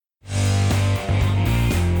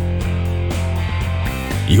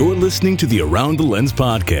You're listening to the Around the Lens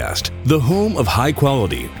podcast, the home of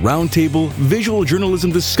high-quality, roundtable, visual journalism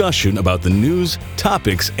discussion about the news,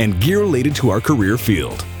 topics, and gear related to our career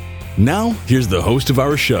field. Now, here's the host of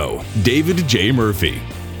our show, David J. Murphy.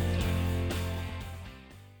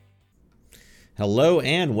 Hello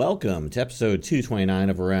and welcome to episode 229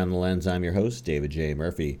 of Around the Lens. I'm your host, David J.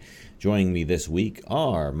 Murphy. Joining me this week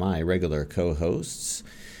are my regular co-hosts,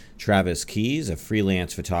 Travis Keys, a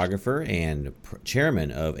freelance photographer and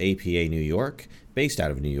chairman of APA New York, based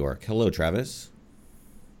out of New York. Hello, Travis.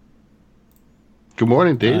 Good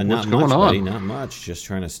morning, Dave. What's going on? Buddy, not much. Just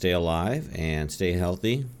trying to stay alive and stay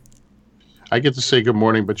healthy. I get to say good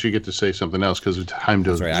morning, but you get to say something else because the time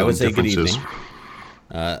does. That's right. I would say good evening.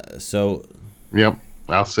 Yep.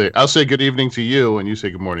 I'll say good evening to you, and you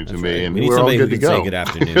say good morning to me, right. and we need we're all somebody good who to can go. say good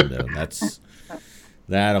afternoon, though.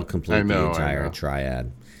 That'll complete the entire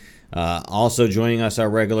triad. Also joining us, our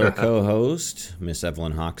regular co-host, Miss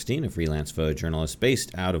Evelyn Hochstein, a freelance photojournalist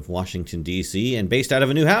based out of Washington, D.C., and based out of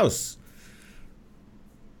a new house.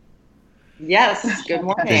 Yes, good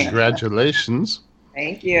morning. Congratulations.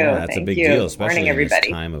 Thank you. Yeah, that's a big deal, especially morning, in this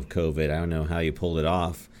time of COVID. I don't know how you pulled it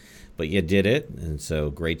off, but you did it, and so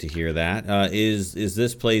great to hear that. Is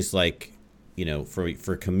this place like, you know,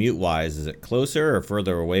 for commute-wise, is it closer or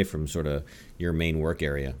further away from sort of your main work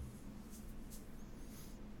area?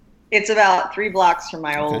 It's about 3 blocks from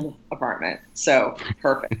my old apartment, so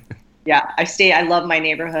perfect. Yeah, I love my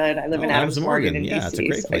neighborhood. I live in Adams Morgan in yeah, DC. It's a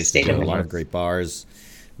great place to go. A lot of great bars,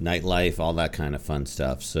 nightlife, all that kind of fun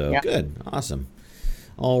stuff. So Good, awesome.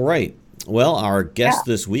 All right. Well, our guest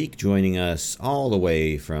this week, joining us all the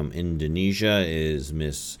way from Indonesia, is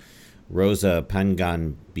Miss Rosa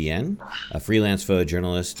Panggabean, a freelance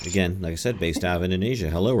photojournalist. Again, like I said, based out of Indonesia.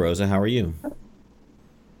 Hello, Rosa. How are you?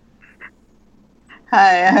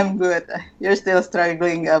 Hi, I'm good. You're still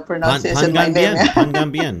struggling pronunciation of my name.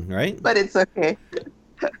 Panggabean, right? But it's okay.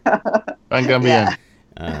 Panggabean.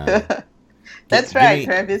 That's right,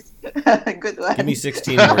 Travis. Good one. Give me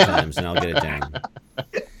 16 more times and I'll get it down.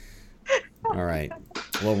 All right.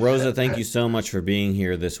 Well, Rosa, thank you so much for being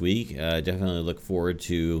here this week. Definitely look forward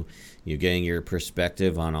to you getting your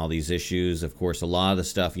perspective on all these issues. Of course, a lot of the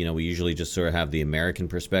stuff, you know, we usually just sort of have the American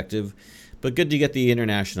perspective, but good to get the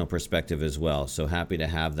international perspective as well. So happy to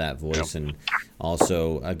have that voice and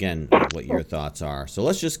also, again, what your thoughts are. So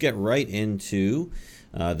let's just get right into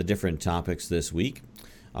the different topics this week.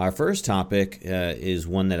 Our first topic is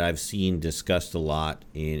one that I've seen discussed a lot,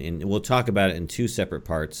 and we'll talk about it in 2 separate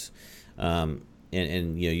parts. And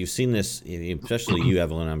you know, you've seen this, especially you,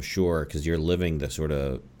 Evelyn, I'm sure, because you're living the sort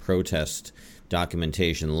of protest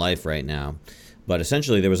documentation life right now. But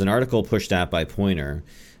essentially, there was an article pushed out by Poynter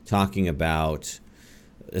talking about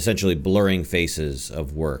essentially blurring faces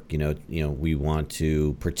of work. You know, we want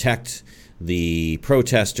to protect the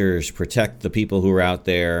protesters, protect the people who are out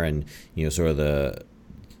there, and you know, sort of the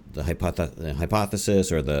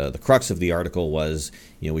hypothesis or the crux of the article was,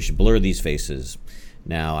 you know, we should blur these faces.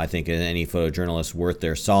 Now, I think any photojournalist worth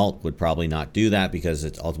their salt would probably not do that because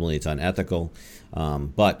it's unethical.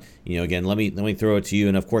 But you know, again, let me throw it to you.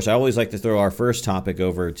 And of course, I always like to throw our first topic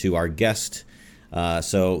over to our guest.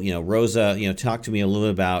 So, you know, Rosa, you know, talk to me a little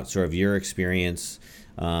bit about sort of your experience.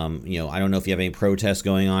 You know, I don't know if you have any protests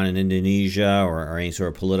going on in Indonesia or any sort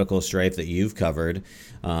of political strife that you've covered,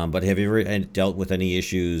 but have you ever dealt with any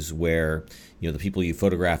issues where, you know, the people you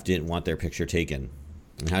photographed didn't want their picture taken?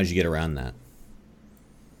 And how did you get around that?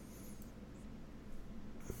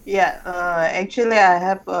 Yeah, actually, I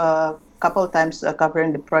have a couple of times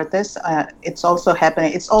covering the protests. It's also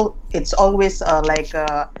happening. It's always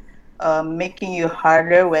making you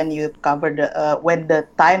harder when you cover when the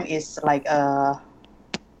time is like have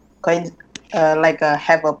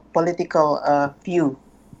a political view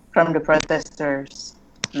from the protesters,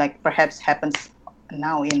 like perhaps happens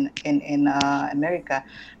now in America,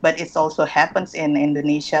 but it also happens in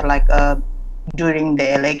Indonesia, like during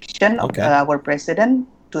the election of our president,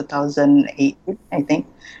 2018, I think.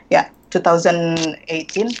 Yeah,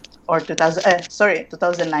 2018 or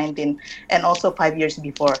 2019, and also 5 years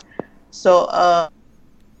before. So,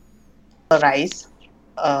 rise.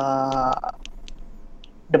 The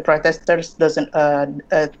protesters doesn't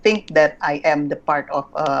think that I am the part of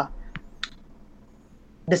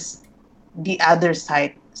the other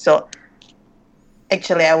side. So,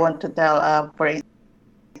 actually, I want to tell for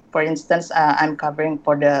instance, I'm covering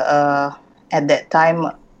for the at that time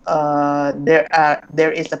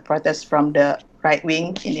there is a protest from the right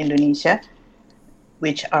wing in Indonesia,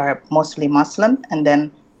 which are mostly Muslim, and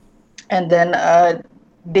then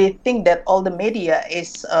they think that all the media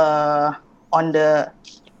is on the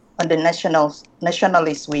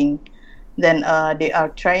nationalist wing, then they are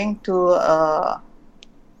trying to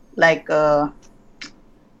like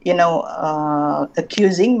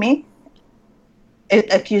accusing me,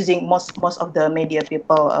 accusing most of the media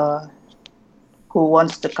people who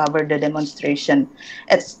wants to cover the demonstration.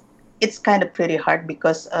 It's kind of pretty hard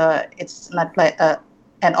because it's not like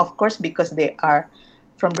and of course because they are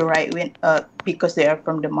from the right wing, because they are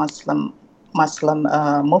from the Muslim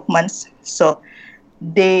movements, so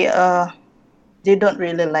they don't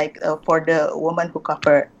really like for the woman who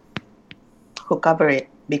cover it,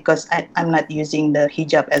 because I'm not using the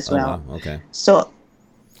hijab as well. Wow. Okay. So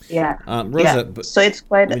yeah, Rosa, yeah. So it's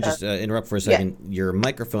quite. Let me just interrupt for a second. Yeah. Your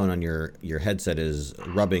microphone on your headset is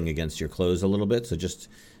rubbing against your clothes a little bit, so just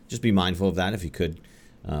be mindful of that if you could.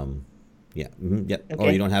 Yeah. Mm-hmm. Yeah. Okay. Oh,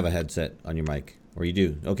 you don't have a headset on your mic, or you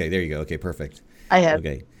do? Okay, there you go. Okay, perfect. I have.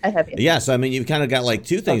 Okay. I have it. Yeah. So I mean, you've kind of got like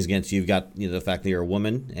two things against you. You've got the fact that you're a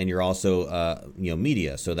woman, and you're also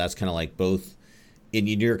media. So that's kind of like both in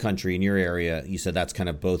your country, in your area. You said that's kind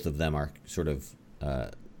of both of them are sort of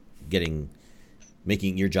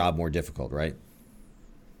making your job more difficult, right?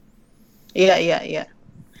 Yeah.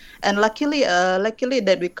 And luckily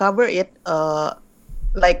that we cover it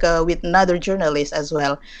with another journalist as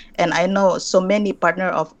well. And I know so many partner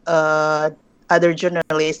of other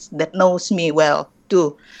journalists that knows me well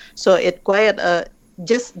too. So it quite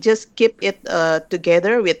just keep it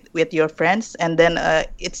together with your friends, and then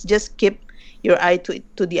it's just keep your eye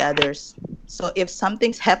to the others. So if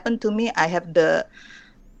something's happened to me, I have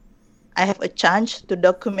a chance to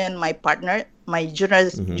document my partner, my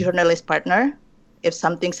journalist partner. If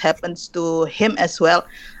something happens to him as well,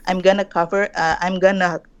 I'm gonna cover. I'm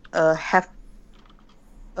gonna have.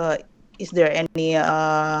 Is there any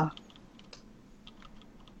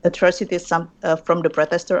atrocities from the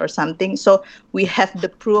protester or something? So we have the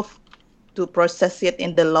proof to process it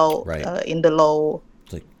in the law. Right. In the law.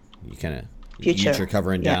 It's like you kind of future. You're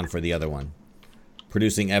covering down for the other one,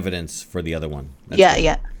 producing evidence for the other one. That's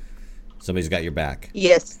yeah. Somebody's got your back.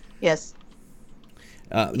 Yes.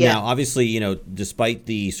 Now, obviously, despite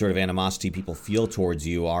the sort of animosity people feel towards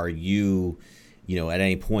you, are you, at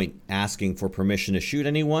any point asking for permission to shoot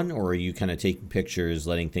anyone, or are you kind of taking pictures,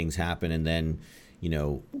 letting things happen, and then,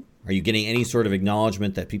 are you getting any sort of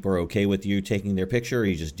acknowledgement that people are okay with you taking their picture, or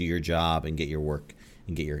you just do your job and get your work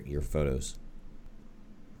and get your photos?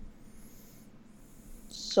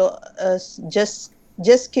 So just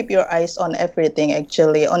keep your eyes on everything,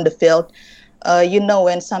 actually, on the field.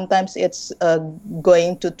 When sometimes it's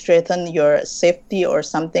going to threaten your safety or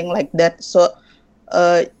something like that. So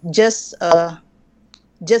just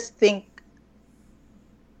think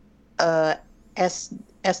as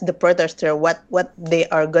the protester what they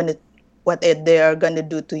are gonna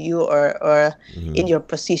do to you or in your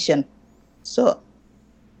position. So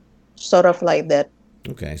sort of like that.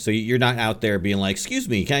 Okay, so you're not out there being like, "Excuse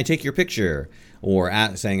me, can I take your picture?" Or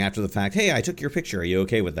saying after the fact, "Hey, I took your picture. Are you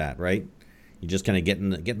okay with that?" Right? You're just kind of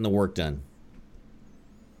getting the work done.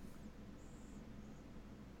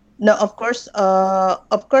 No, of course.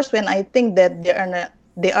 When I think that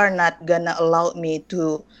they are not gonna allow me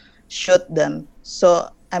to shoot them, so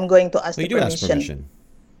I'm going to ask permission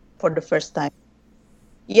for the first time.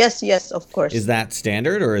 Yes, of course. Is that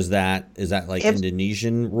standard, or is that like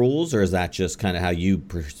Indonesian rules, or is that just kind of how you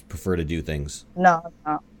prefer to do things? No,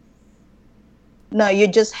 you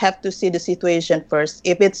just have to see the situation first.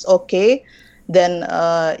 If it's okay, then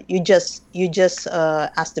you just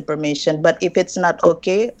ask the permission. But if it's not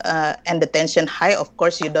okay and the tension high, of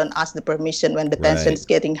course you don't ask the permission when the tension is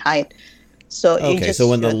getting high. So so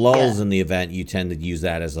when the lulls in the event, you tend to use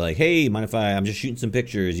that as like, "Hey, mind if I'm just shooting some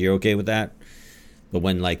pictures? You're okay with that?" But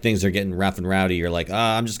when like things are getting rough and rowdy, you're like,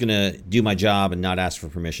 I'm just gonna do my job and not ask for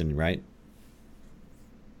permission, right?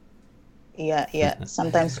 Yeah.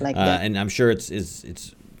 Sometimes like that. And I'm sure it's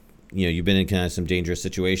you've been in kind of some dangerous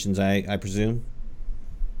situations, I presume.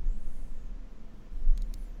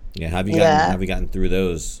 Yeah. Have you gotten through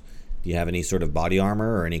those? Do you have any sort of body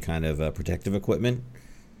armor or any kind of protective equipment?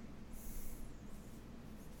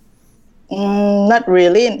 Not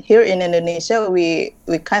really. Here in Indonesia, we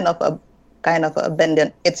kind of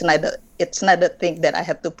abandoned. It's not a thing that I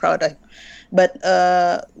have to proud of, but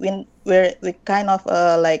we kind of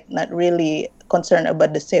like not really concerned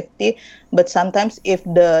about the safety. But sometimes if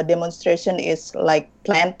the demonstration is like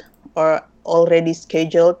planned or already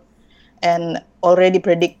scheduled and already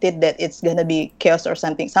predicted that it's gonna be chaos or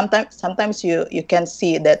something, sometimes you can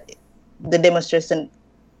see that the demonstration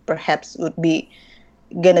perhaps would be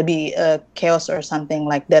gonna be chaos or something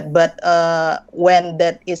like that. But when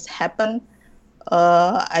that is happen,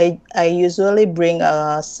 I usually bring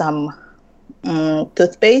some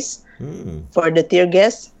toothpaste for the tear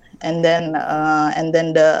gas, and then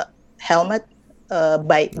the helmet,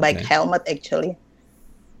 bike helmet actually.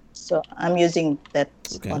 So I'm using that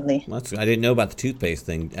only. Well, I didn't know about the toothpaste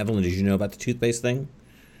thing. Evelyn, did you know about the toothpaste thing?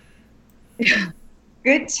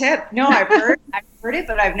 Good tip. No, I've heard it,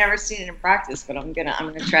 but I've never seen it in practice. But I'm gonna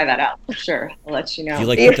try that out for sure. I'll let you know. Do you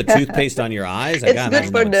like put the toothpaste on your eyes? It's good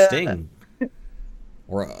for the sting.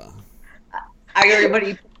 Or what do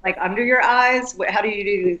you put, like under your eyes? How do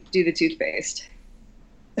you do the toothpaste?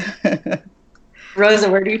 Rosa,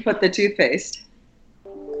 where do you put the toothpaste?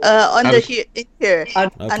 Under here.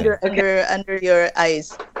 Under your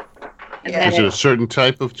eyes. Is it a certain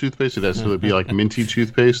type of toothpaste? It has to be like minty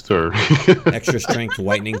toothpaste or extra strength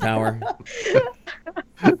whitening power.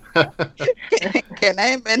 Can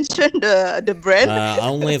I mention the brand?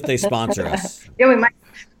 Only if they sponsor us. Yeah, we might.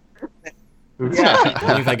 Yeah.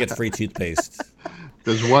 Only if I get free toothpaste.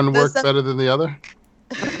 Does one work better than the other?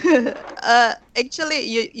 Actually,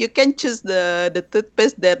 you can choose the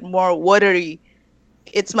toothpaste that more watery.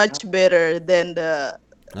 It's much better than the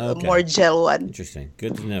more gel one. Interesting.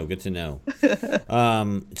 Good to know.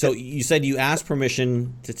 So you said you ask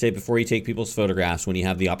permission to take before you take people's photographs when you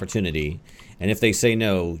have the opportunity, and if they say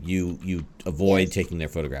no, you avoid taking their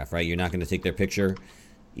photograph, right? You're not going to take their picture,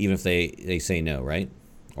 even if they say no, right?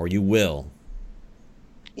 Or you will.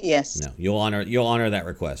 Yes. No, you'll honor that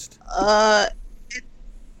request.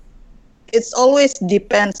 It's always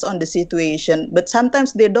depends on the situation, but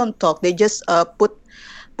sometimes they don't talk. They just put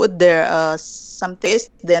their some taste.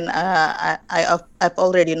 Then I've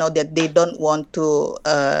already know that they don't want to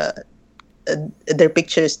their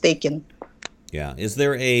pictures taken. Yeah. Is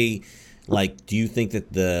there do you think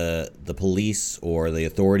that the police or the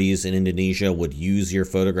authorities in Indonesia would use your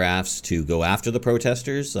photographs to go after the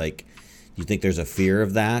protesters? Like, do you think there's a fear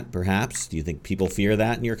of that, perhaps? Do you think people fear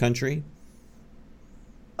that in your country?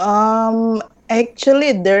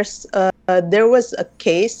 Actually, there was a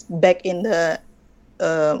case back in the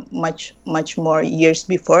much more years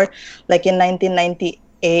before, like in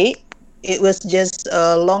 1998. It was just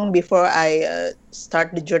long before I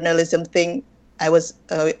start the journalism thing. I was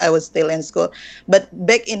still in school, but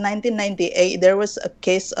back in 1998, there was a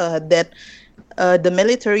case that the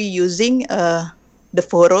military using the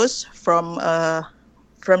photos from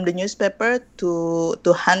the newspaper to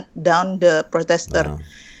hunt down the protester. Wow.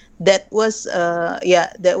 That was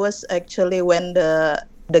actually when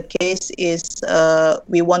the case is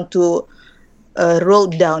we want to roll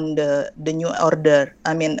down the new order.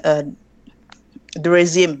 I mean the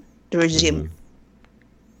regime. Mm-hmm.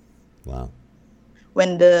 Wow.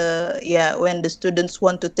 When the students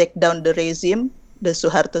want to take down the regime, the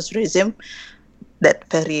Suharto's regime, that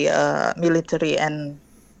very military, and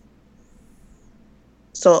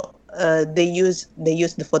so they use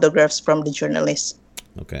the photographs from the journalists.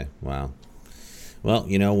 Okay. Wow. Well,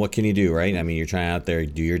 what can you do, right? I mean, you're trying out there,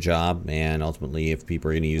 do your job, and ultimately, if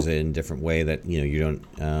people are going to use it in a different way that you don't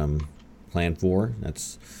plan for,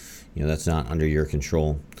 that's not under your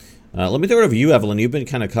control. Let me throw it over to you, Evelyn. You've been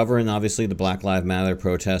kind of covering, obviously, the Black Lives Matter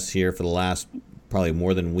protests here for the last probably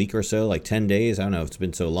more than a week or so, like 10 days. I don't know if it's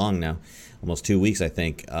been so long now, almost 2 weeks, I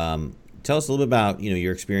think. Tell us a little bit about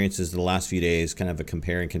your experiences the last few days, kind of a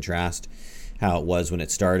compare and contrast, how it was when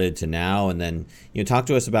it started to now, and then talk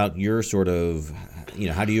to us about your sort of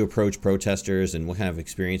how do you approach protesters, and what kind of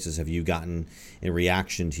experiences have you gotten in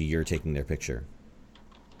reaction to your taking their picture?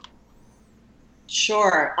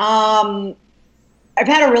 Sure. I've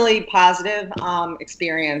had a really positive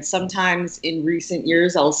experience. Sometimes in recent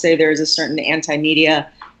years, I'll say there's a certain anti-media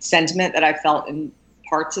sentiment that I felt in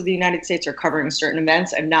parts of the United States or covering certain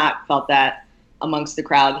events. I've not felt that amongst the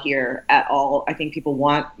crowd here at all. I think people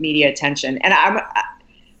want media attention, and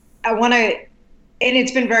I want to. And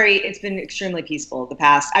it's been extremely peaceful.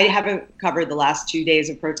 I haven't covered the last 2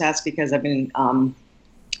 days of protests because I've been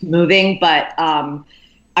moving, but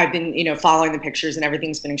I've been following the pictures, and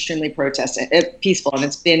everything's been extremely peaceful, and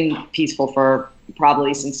it's been peaceful for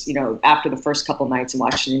probably since after the first couple nights in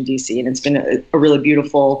Washington D.C. And it's been a really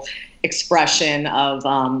beautiful expression of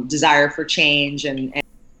desire for change and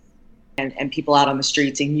people out on the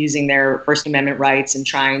streets and using their First Amendment rights and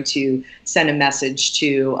trying to send a message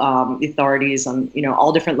to the authorities on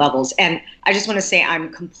all different levels. And I just want to say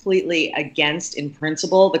I'm completely against, in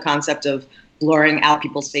principle, the concept of blurring out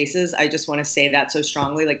people's faces. I just want to say that so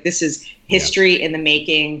strongly. Like, this is history in the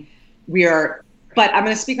making. But I'm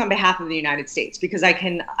going to speak on behalf of the United States, because I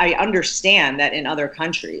understand that in other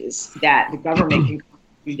countries that the government can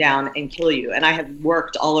you down and kill you. And I have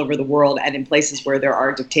worked all over the world and in places where there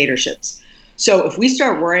are dictatorships. So if we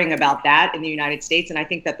start worrying about that in the United States, and I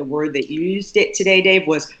think that the word that you used today, Dave,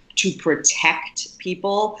 was to protect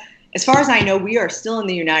people, as far as I know, we are still in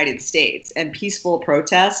the United States, and peaceful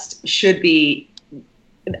protest should be,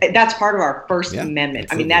 that's part of our First Amendment.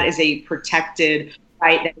 Absolutely. I mean, that is a protected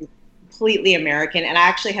right that is completely American. And I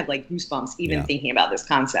actually have like goosebumps even thinking about this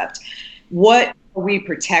concept. What are we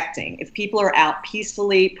protecting? If people are out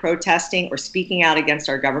peacefully protesting or speaking out against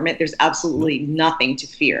our government, there's absolutely nothing to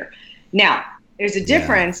fear. Now, there's a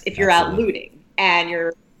difference if you're out looting and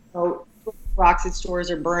you're rocks at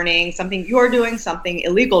stores are burning, something, you're doing something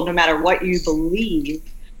illegal, no matter what you believe,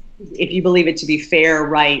 if you believe it to be fair,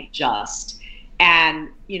 right, just. And,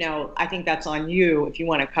 you know, I think that's on you if you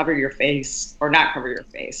want to cover your face or not cover your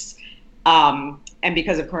face. And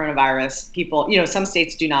because of coronavirus, people, you know, some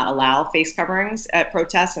states do not allow face coverings at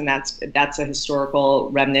protests, and that's a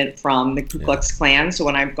historical remnant from the Ku Klux Klan. So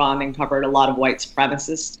when I've gone and covered a lot of white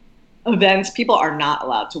supremacist events, people are not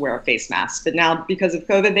allowed to wear a face mask. But now because of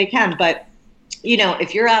COVID, they can. But, you know,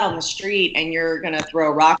 if you're out on the street and you're going to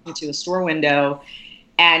throw a rock into a store window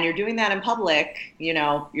and you're doing that in public, you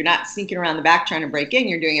know, you're not sneaking around the back trying to break in,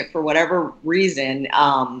 you're doing it for whatever reason,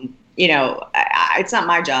 you know, it's not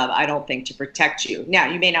my job, I don't think, to protect you. Now,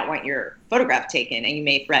 you may not want your photograph taken, and you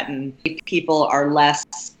may threaten if people are less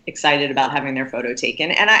excited about having their photo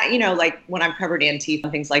taken. And I, you know, like when I've covered Antifa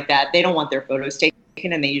and things like that, they don't want their photos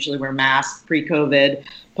taken, and they usually wear masks pre-COVID,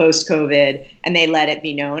 post-COVID, and they let it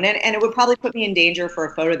be known. And it would probably put me in danger for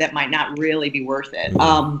a photo that might not really be worth it.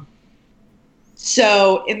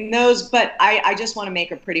 So in those, but I just want to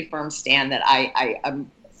make a pretty firm stand that I'm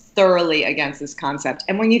thoroughly against this concept.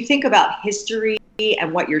 And when you think about history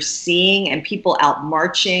and what you're seeing and people out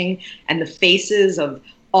marching and the faces of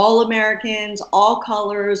all Americans, all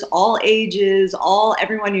colors, all ages,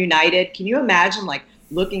 everyone united, can you imagine like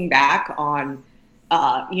looking back on,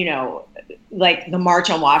 you know, like the March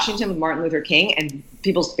on Washington with Martin Luther King and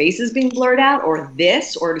people's faces being blurred out, or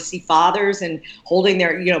this, or to see fathers and holding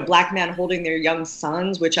their, you know, black men holding their young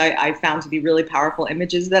sons, which I found to be really powerful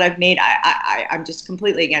images that I've made. I'm just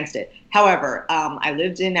completely against it. However, I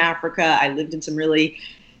lived in Africa. I lived in some really,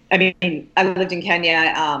 I mean, I lived in Kenya.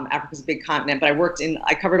 Africa's a big continent, but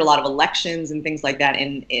I covered a lot of elections and things like that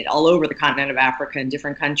in all over the continent of Africa in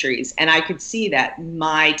different countries. And I could see that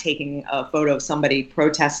my taking a photo of somebody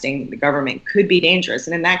protesting the government could be dangerous.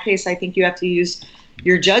 And in that case, I think you have to use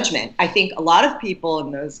your judgment. I think a lot of people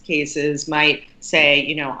in those cases might say,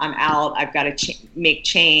 you know, I'm out, I've got to make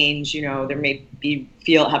change, you know, there may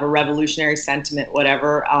have a revolutionary sentiment,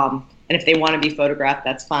 whatever. And if they want to be photographed,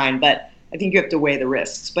 that's fine. But I think you have to weigh the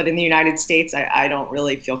risks. But in the United States, I don't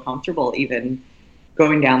really feel comfortable even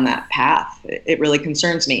going down that path. It really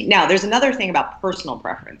concerns me. Now, there's another thing about personal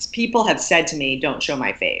preference. People have said to me, don't show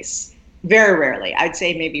my face. Very rarely. I'd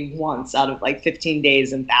say maybe once out of like 15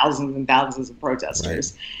 days and thousands of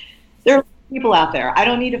protesters. Right. There are people out there. I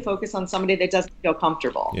don't need to focus on somebody that doesn't feel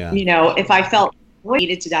comfortable. Yeah. You know, if I felt I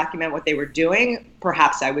needed to document what they were doing,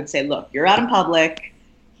 perhaps I would say, look, you're out in public.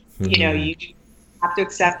 You know, you have to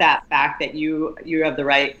accept that fact that you have the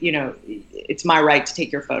right, you know, it's my right to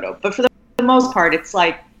take your photo. But for the most part, it's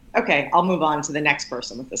like, okay, I'll move on to the next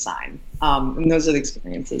person with the sign. And those are the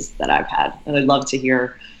experiences that I've had. And I'd love to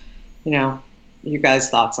hear, you know, you guys'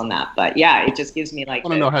 thoughts on that. But yeah, it just gives me like, I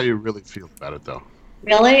want to know how you really feel about it, though.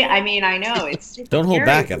 Really? I mean, I know it's just don't hold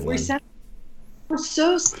back, Evelyn.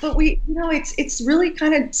 But we, you know, it's really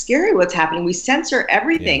kind of scary what's happening. We censor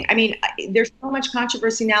everything. Yeah. I mean, there's so much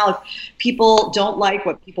controversy now. If people don't like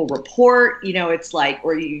what people report, you know, it's like,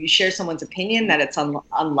 or you share someone's opinion that it's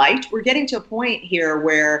unliked. We're getting to a point here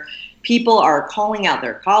where people are calling out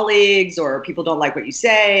their colleagues, or people don't like what you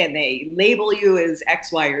say and they label you as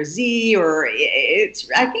X, Y, or Z, or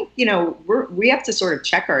I think, you know, we have to sort of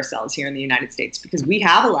check ourselves here in the United States, because we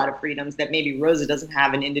have a lot of freedoms that maybe Rosa doesn't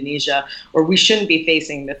have in Indonesia, or we shouldn't be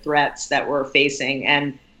facing the threats that we're facing.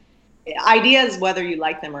 And ideas, whether you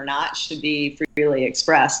like them or not, should be freely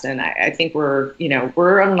expressed. And I think we're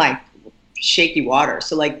on like shaky water.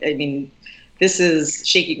 So like, I mean, this is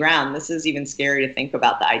shaky ground. This is even scary to think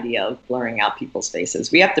about the idea of blurring out people's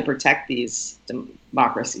faces. We have to protect these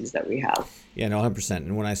democracies that we have. Yeah, no, 100%.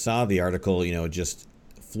 And when I saw the article, you know, it just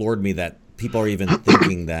floored me that people are even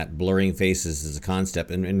thinking that blurring faces is a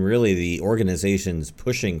concept. And really the organizations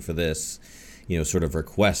pushing for this, you know, sort of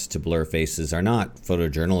request to blur faces are not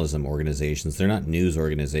photojournalism organizations. They're not news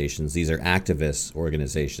organizations. These are activist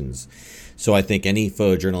organizations. So I think any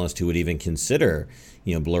photojournalist who would even consider,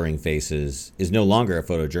 you know, blurring faces is no longer a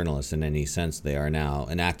photojournalist in any sense. They are now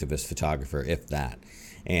an activist photographer, if that.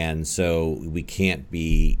 And so we can't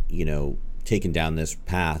be, you know, taken down this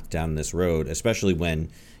path, down this road, especially when,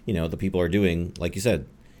 you know, the people are doing, like you said,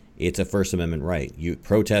 it's a First Amendment right.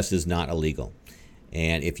 Protest is not illegal.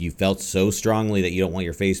 And if you felt so strongly that you don't want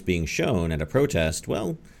your face being shown at a protest,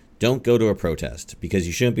 well, don't go to a protest, because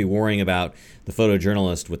you shouldn't be worrying about the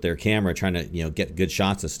photojournalist with their camera trying to, get good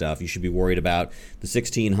shots of stuff. You should be worried about the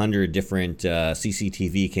 1,600 different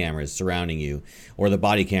CCTV cameras surrounding you, or the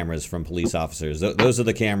body cameras from police officers. Those are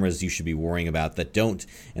the cameras you should be worrying about that don't,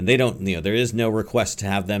 and they don't, there is no request to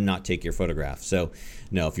have them not take your photograph. So,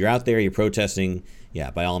 no, if you're out there, you're protesting,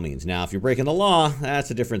 yeah, by all means. Now, if you're breaking the law,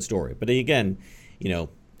 that's a different story. But again,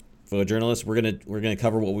 photojournalists, we're gonna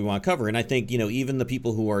cover what we want to cover, and I think even the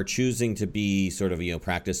people who are choosing to be sort of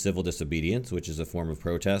practice civil disobedience, which is a form of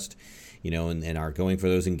protest, and are going for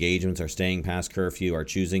those engagements, are staying past curfew, are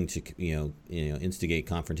choosing to instigate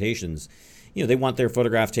confrontations. They want their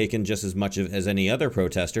photograph taken just as much as any other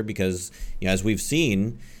protester, because as we've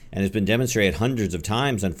seen and has been demonstrated hundreds of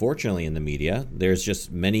times, unfortunately, in the media, there's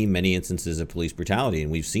just many, many instances of police brutality,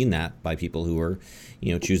 and we've seen that by people who are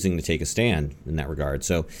choosing to take a stand in that regard.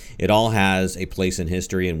 So it all has a place in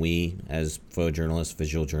history, and we, as photojournalists,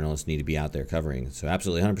 visual journalists, need to be out there covering. So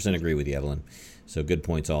absolutely 100% agree with you, Evelyn. So good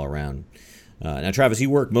points all around. Now, Travis, you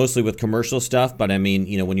work mostly with commercial stuff, but I mean,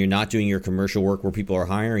 when you're not doing your commercial work where people are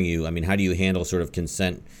hiring you, I mean, how do you handle sort of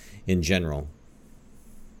consent in general?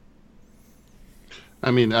 I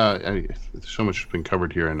mean, so much has been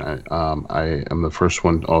covered here, and I am the first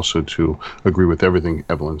one also to agree with everything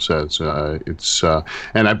Evelyn says.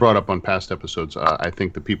 And I brought up on past episodes, I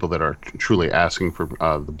think the people that are truly asking for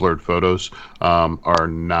the blurred photos are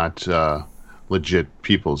not legit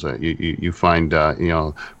peoples. You find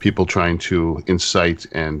people trying to incite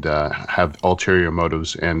and have ulterior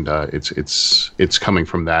motives, and it's coming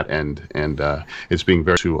from that end, and it's being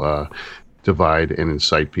very to divide and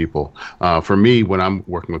incite people. For me, when I'm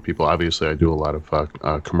working with people, obviously I do a lot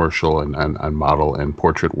of commercial and model and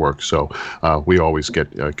portrait work. So we always get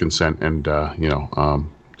consent and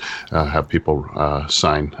have people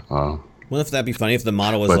sign. Well, if that'd be funny if the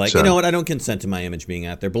model was like, you know what, I don't consent to my image being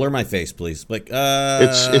out there. Blur my face, please. Like,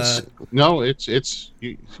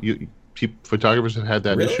 photographers have had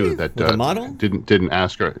that really? issue that with the model didn't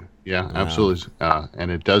ask her. Yeah, wow. Absolutely, and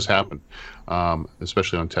it does happen,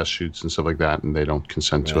 especially on test shoots and stuff like that, and they don't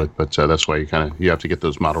consent to it. But that's why you have to get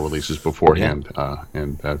those model releases beforehand,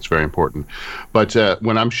 and that's very important. But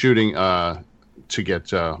when I'm shooting to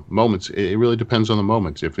get moments, it really depends on the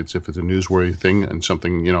moment. If it's a newsworthy thing and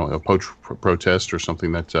something, a protest or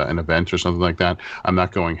something that an event or something like that, I'm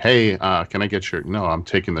not going, hey, can I get your? No, I'm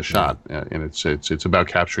taking the shot, and it's about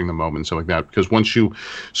capturing the moment and stuff like that. Because once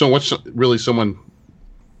really someone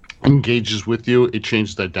engages with you, it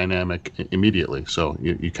changes that dynamic immediately. So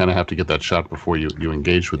you kind of have to get that shot before you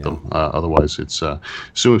engage with them. Otherwise, it's as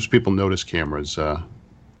soon as people notice cameras,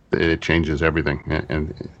 it changes everything.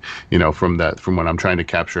 And from when I'm trying to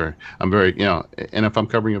capture, I'm very and if I'm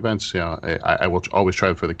covering events, I will always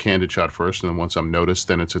try for the candid shot first, and then once I'm noticed,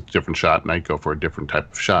 then it's a different shot, and I go for a different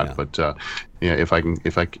type of shot. But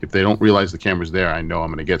if they don't realize the camera's there, I know I'm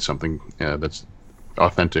going to get something that's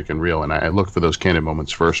authentic and real, and I look for those candid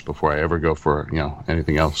moments first before I ever go for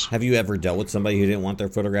anything else. Have you ever dealt with somebody who didn't want their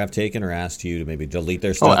photograph taken, or asked you to maybe delete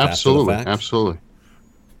their stuff after the fact? Absolutely.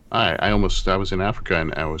 I was in Africa,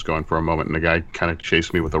 and I was going for a moment, and the guy kind of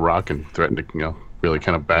chased me with a rock and threatened to really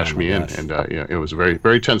kind of bash me in, and it was a very,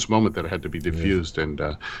 very tense moment that had to be diffused, and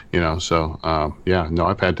I've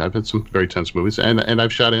had some very tense movies, and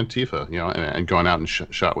I've shot Antifa, and gone out and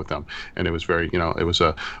shot with them, and it was very, it was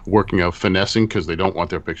a working of finessing, because they don't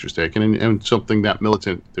want their pictures taken, and something that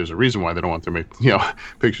militant. There's a reason why they don't want their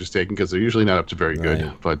pictures taken, because they're usually not up to very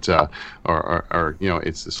good, but or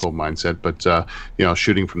it's this whole mindset, but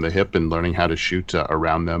shooting from the hip and learning how to shoot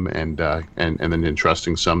around them, and then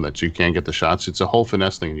entrusting some that you can get the shots. It's a whole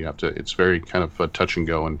finesse thing. You have to. It's very kind of touch and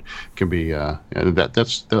go, and can be.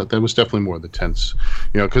 That was definitely more of the tense,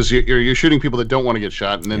 because you're shooting people that don't want to get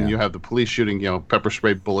shot, and then you have the police shooting, pepper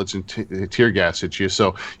spray bullets and tear gas at you.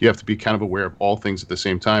 So you have to be kind of aware of all things at the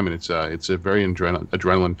same time, and it's a very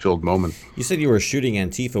adrenaline filled moment. You said you were shooting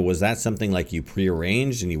Antifa. Was that something like you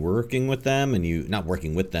prearranged and you were working with them, and you not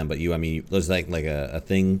working with them, but was like a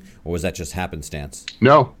thing, or was that just happenstance?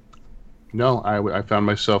 No, I found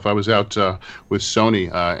myself, I was out with Sony,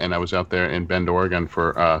 and I was out there in Bend, Oregon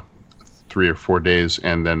for 3 or 4 days,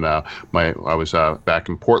 and then I was back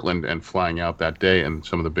in Portland and flying out that day, and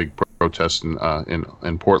some of the big protests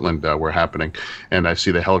in Portland were happening, and I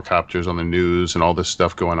see the helicopters on the news and all this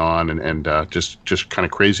stuff going on, and just kind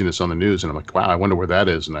of craziness on the news, and I'm like, wow, I wonder where that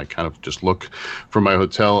is, and I kind of just look from my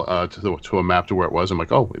hotel to a map to where it was. I'm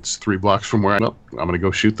like, oh, it's 3 blocks from where I'm going to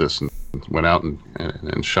go shoot this, and went out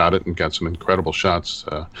and shot it and got some incredible shots,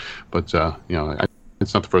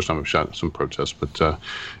 It's not the first time I've shot at some protests, but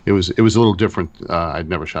it was a little different. I'd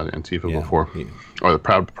never shot at Antifa before, or the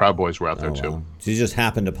Proud Boys were out there too. Wow. So you just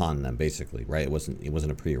happened upon them, basically, right? It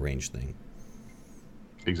wasn't a prearranged thing.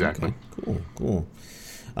 Exactly. Okay. Cool.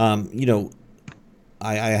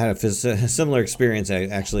 I had a similar experience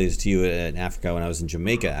actually as to you in Africa when I was in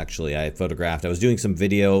Jamaica. Actually, I was doing some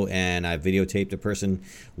video, and I videotaped a person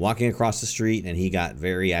walking across the street, and he got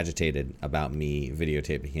very agitated about me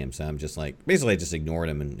videotaping him. So I'm just like, basically I just ignored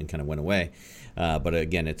him and kind of went away. But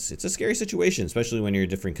again, it's a scary situation, especially when you're in a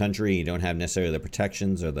different country. You don't have necessarily the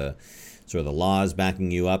protections or the sort of the laws backing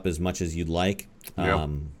you up as much as you'd like.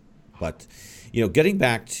 But getting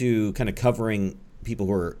back to kind of covering people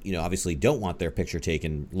who are, obviously don't want their picture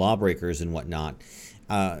taken, lawbreakers and whatnot,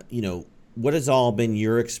 what has all been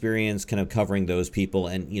your experience kind of covering those people?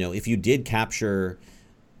 And, if you did capture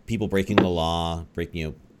people breaking the law,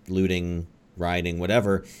 looting, rioting,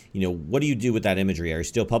 whatever, what do you do with that imagery? Are you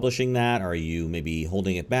still publishing that? Are you maybe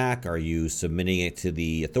holding it back? Are you submitting it to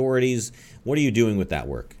the authorities? What are you doing with that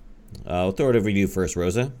work? I'll throw it over to you first,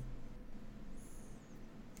 Rosa.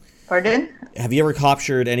 Pardon? Have you ever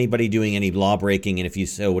captured anybody doing any law breaking? And if you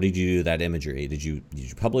so, what did you do with that imagery? Did you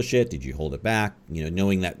publish it? Did you hold it back?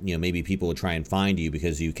 Knowing that maybe people would try and find you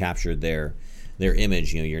because you captured their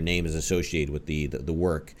image. Your name is associated with the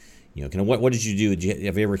work. Kind of what did you do?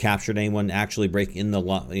 Have you ever captured anyone actually breaking the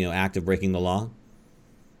law? Act of breaking the law?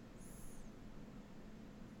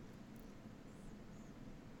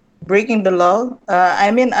 Breaking the law.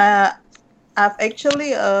 I've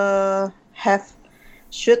actually have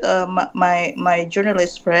shoot my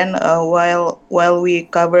journalist friend while we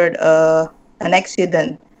covered an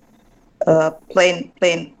accident, plane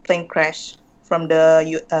crash from the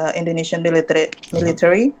Indonesian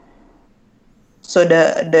military. So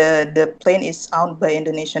the plane is owned by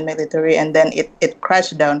Indonesian military, and then it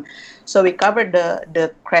crashed down. So we covered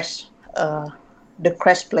the crash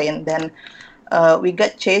plane. Then we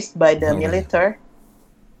got chased by the military.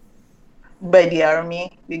 By the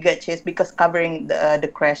army, we got chased because covering the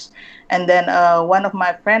crash, and then one of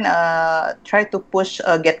my friend tried to push,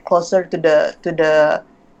 get closer to the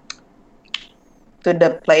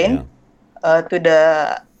plane, to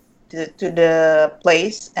the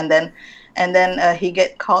place, and then he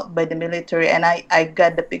get caught by the military, and I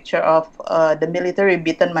got the picture of the military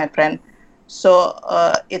beaten my friend, so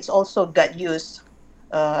it's also got used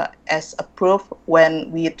as a proof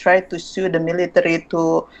when we try to sue the military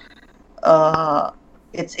to.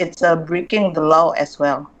 It's breaking the law as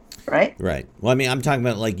well, right? Right. Well, I'm talking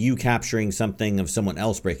about like you capturing something of someone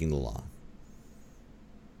else breaking the law.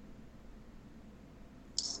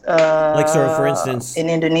 Like, so for instance, in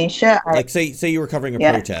Indonesia, say you were covering a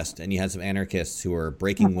protest and you had some anarchists who were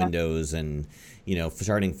breaking windows and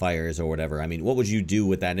starting fires or whatever. What would you do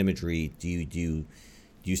with that imagery? Do you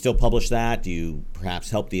still publish that? Do you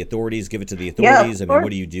perhaps help the authorities, give it to the authorities?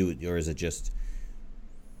 What do you do, or is it just?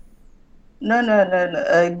 No.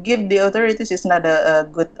 Give the authorities is not a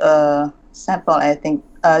good sample. I think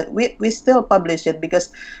we still publish it because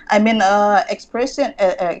expressing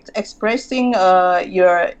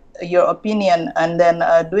your opinion and then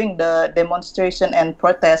doing the demonstration and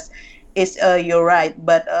protest is your right.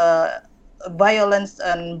 But violence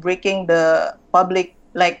and breaking the public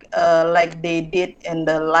like they did in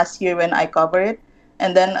the last year when I covered it,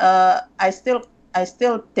 and then I still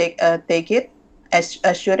take it.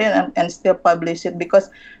 Shoot it and still publish it because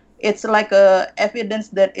it's like evidence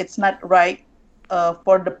that it's not right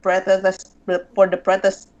for the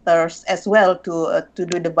protesters as well to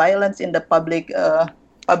do the violence in the public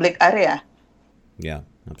area. Yeah,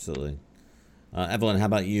 absolutely. Evelyn, how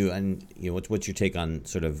about you? And what's your take on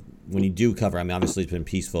sort of when you do cover? Obviously it's been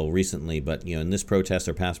peaceful recently, but in this protest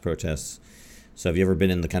or past protests. So have you ever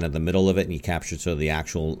been in the kind of the middle of it and you captured sort of the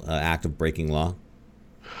actual act of breaking law?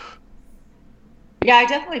 Yeah, I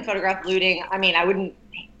definitely photographed looting. I wouldn't,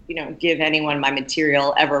 give anyone my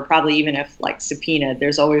material ever, probably even if subpoenaed.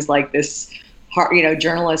 There's always this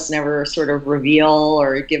journalists never sort of reveal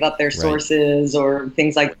or give up their sources or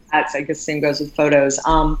things like that. So I guess same goes with photos.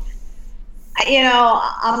 I'm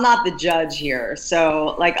not the judge here.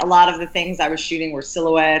 So a lot of the things I was shooting were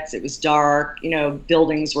silhouettes. It was dark,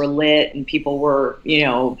 buildings were lit and people were,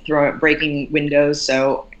 breaking windows.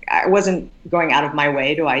 So I wasn't going out of my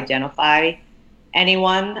way to identify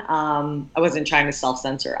anyone. I wasn't trying to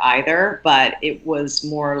self-censor either, but it was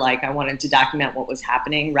more like I wanted to document what was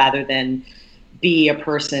happening rather than be a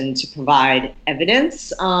person to provide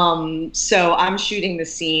evidence. So I'm shooting the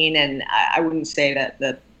scene, and I wouldn't say that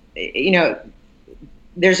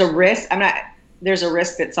there's a risk. There's a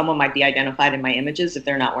risk that someone might be identified in my images if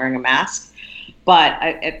they're not wearing a mask. But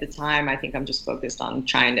at the time, I think I'm just focused on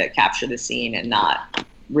trying to capture the scene and not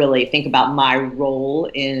really think about my role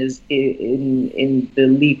in the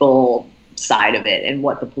legal side of it and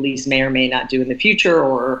what the police may or may not do in the future,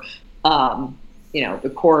 or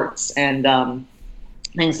the courts and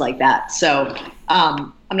things like that. So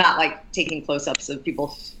I'm not like taking close-ups of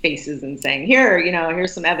people's faces and saying,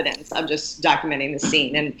 here's some evidence. I'm just documenting the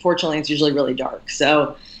scene. And fortunately, it's usually really dark.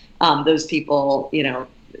 So those people,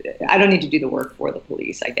 I don't need to do the work for the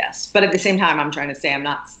police, I guess. But at the same time, I'm trying to say I'm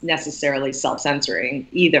not necessarily self-censoring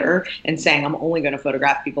either and saying I'm only going to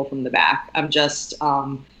photograph people from the back. I'm just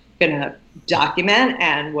going to document,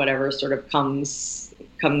 and whatever sort of comes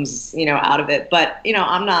out of it. But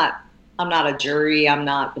I'm not a jury. I'm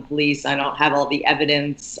not the police. I don't have all the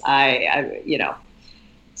evidence.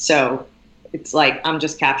 So it's like I'm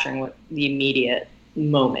just capturing the immediate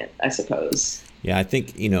moment, I suppose. Yeah, I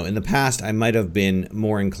think, in the past, I might have been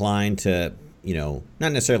more inclined to, not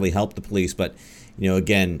necessarily help the police, but,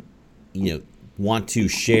 again, want to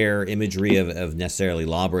share imagery of necessarily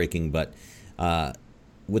lawbreaking. But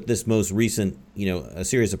with this most recent, a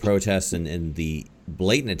series of protests and the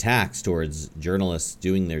blatant attacks towards journalists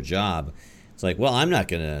doing their job, it's like, well, I'm not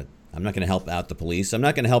gonna help out the police. I'm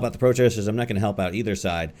not gonna help out the protesters. I'm not gonna help out either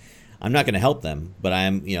side. I'm not gonna help them, but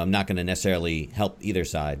I'm not gonna necessarily help either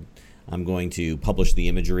side. I'm going to publish the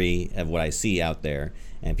imagery of what I see out there,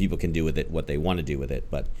 and people can do with it what they want to do with it.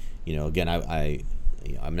 But again,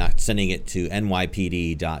 I'm not sending it to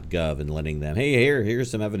nypd.gov and letting them, hey,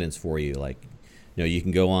 here's some evidence for you. Like, you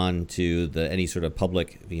can go on to any sort of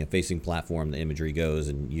public facing platform the imagery goes,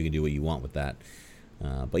 and you can do what you want with that.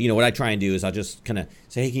 But what I try and do is I'll just kind of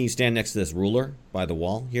say, hey, can you stand next to this ruler by the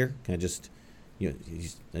wall here? Can I just put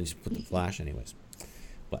the flash anyways.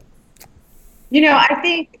 I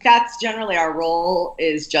think that's generally our role,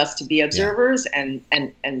 is just to be observers and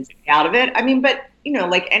out of it. I mean, but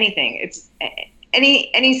like anything, it's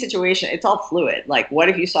any situation, it's all fluid. Like, what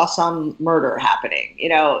if you saw some murder happening?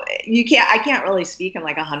 I can't really speak in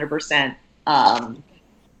like 100%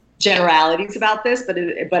 generalities about this,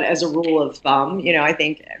 but as a rule of thumb, I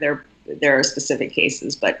think there are specific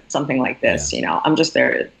cases, but something like this, I'm just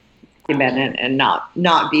there to document and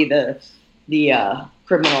not be the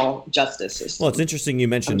criminal justice system. Well, it's interesting you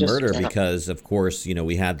mentioned murder because, of course,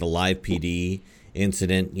 we had the Live PD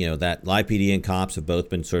incident. That Live PD and cops have both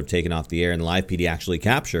been sort of taken off the air, and Live PD actually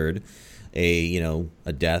captured a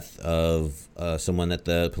death of someone that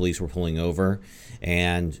the police were pulling over.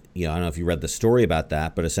 And I don't know if you read the story about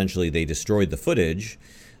that, but essentially they destroyed the footage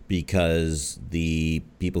because the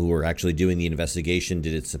people who were actually doing the investigation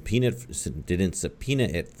didn't subpoena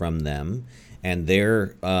it from them. And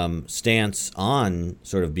their stance on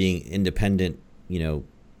sort of being independent,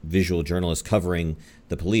 visual journalists covering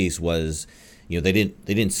the police was, they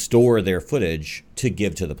didn't store their footage to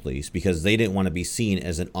give to the police because they didn't want to be seen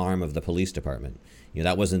as an arm of the police department.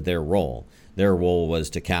 That wasn't their role. Their role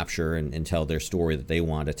was to capture and tell their story that they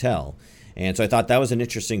wanted to tell. And so I thought that was an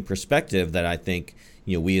interesting perspective that I think,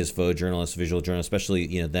 we as photojournalists, visual journalists,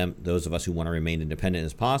 especially, those of us who want to remain independent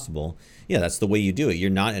as possible, that's the way you do it. You're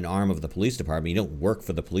not an arm of the police department. You don't work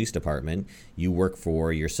for the police department. You work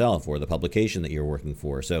for yourself or the publication that you're working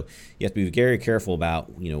for. So you have to be very careful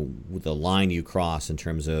about, the line you cross in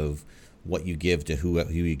terms of what you give to who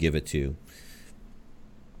you give it to.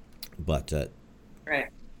 But right.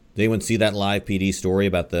 Did anyone see that Live PD story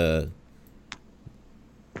about the...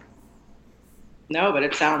 No, but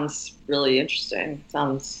it sounds really interesting. It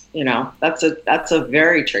sounds, that's a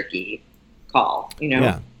very tricky call.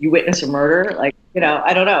 You witness a murder, like,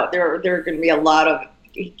 I don't know. There are going to be a lot of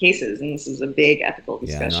cases, and this is a big ethical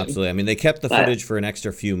discussion. Yeah, no, absolutely. I mean, they kept the footage for an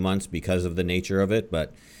extra few months because of the nature of it,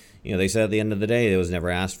 but they said at the end of the day it was never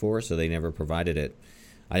asked for, so they never provided it.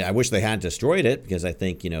 I wish they hadn't destroyed it because I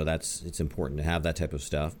think it's important to have that type of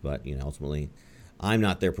stuff, but ultimately, I'm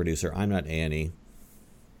not their producer. I'm not A&E.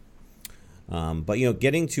 But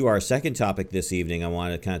getting to our second topic this evening, I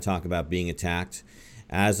want to kind of talk about being attacked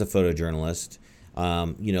as a photojournalist.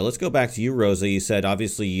 Let's go back to you, Rosa. You said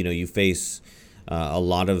obviously you face a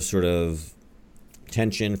lot of sort of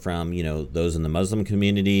tension from those in the Muslim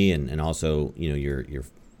community and also your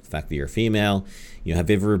fact that you're female. Have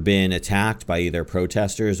you ever been attacked by either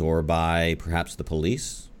protesters or by perhaps the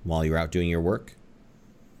police while you're out doing your work?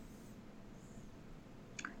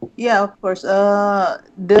 Yeah, of course.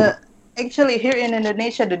 Actually, here in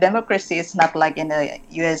Indonesia, the democracy is not like in the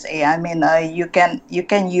USA. I mean, you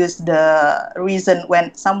can use the reason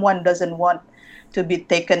when someone doesn't want to be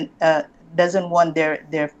taken, doesn't want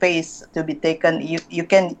their face to be taken. You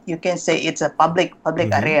can say it's a public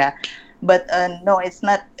area, but no, it's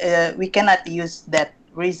not. We cannot use that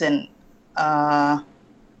reason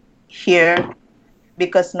here,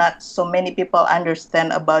 because not so many people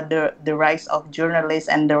understand about the rights of journalists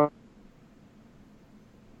and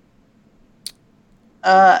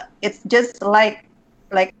it's just like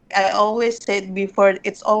I always said before,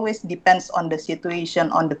 it's always depends on the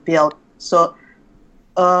situation on the field. So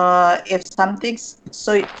if something's,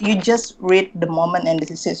 so you just read the moment and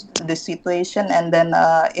the situation, and then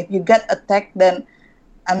if you get attacked, then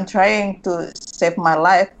I'm trying to save my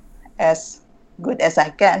life as good as I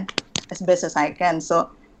can, as best as I can. So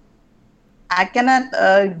I cannot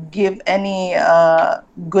give any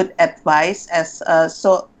good advice as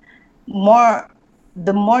so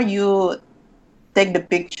the more you take the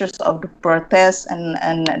pictures of the protests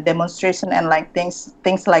and demonstration and like things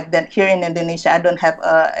like that here in Indonesia. I don't have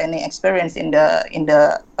any experience in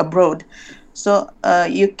the abroad, so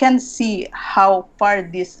you can see how far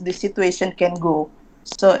the situation can go.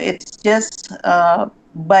 So it's just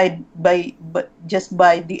by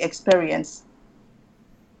the experience.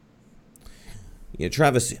 Yeah,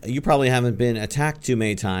 Travis, you probably haven't been attacked too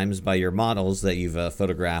many times by your models that you've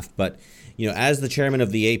photographed, but as the chairman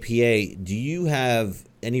of the APA, do you have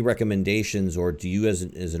any recommendations, or do you as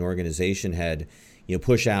an organization head,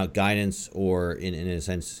 push out guidance, or in a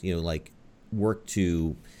sense, like work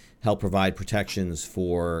to help provide protections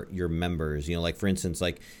for your members? Like for instance,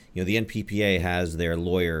 the NPPA has their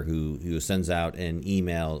lawyer who sends out an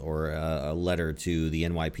email or a letter to the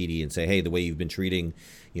NYPD and say, hey, the way you've been treating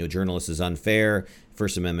journalists is unfair,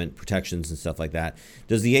 First Amendment protections and stuff like that.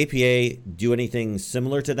 Does the APA do anything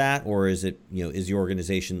similar to that, or is it is your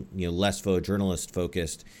organization less journalist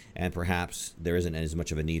focused, and perhaps there isn't as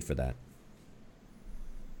much of a need for that?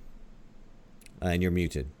 And you're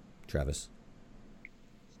muted, Travis.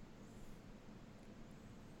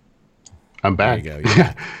 I'm back. There you go,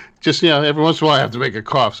 yeah. Just every once in a while I have to make a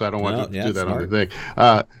cough, so I don't want to do that on the thing.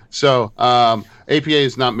 So APA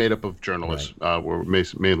is not made up of journalists. Right. We're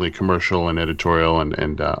mainly commercial and editorial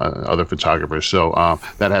and other photographers. So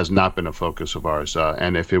that has not been a focus of ours.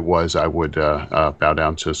 And if it was, I would bow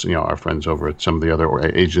down to our friends over at some of the other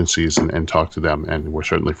agencies and talk to them. And we're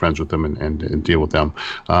certainly friends with them and deal with them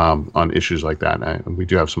on issues like that. We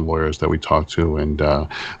do have some lawyers that we talk to and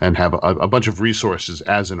have a bunch of resources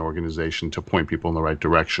as an organization to point people in the right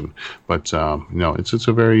direction. But it's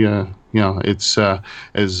a very it's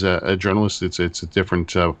as a journalist, it's a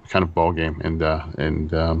different kind of ball game and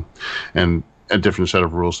a different set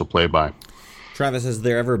of rules to play by. Travis, has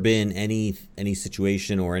there ever been any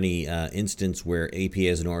situation or any instance where APA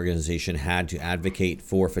as an organization had to advocate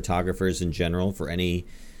for photographers in general for any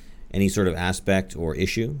sort of aspect or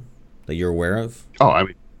issue that you're aware of? Oh, I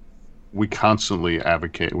mean, we constantly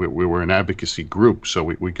advocate. We're an advocacy group, so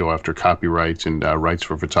we go after copyrights and rights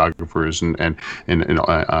for photographers and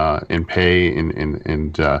pay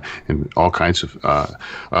and all kinds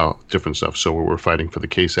of different stuff. So we're fighting for the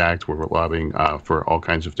CASE Act. We're lobbying for all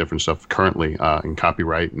kinds of different stuff currently in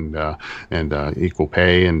copyright and equal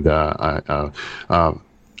pay and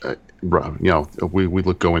we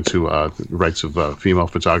go into rights of female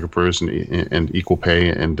photographers and equal pay,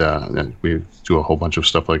 and we do a whole bunch of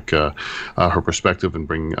stuff like her perspective and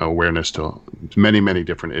bring awareness to many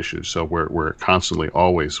different issues. So we're constantly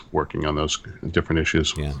always working on those different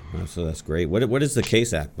issues. Yeah, so that's great. What is the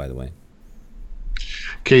CASE Act, by the way?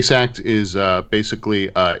 CASE Act is basically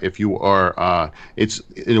if you are, it's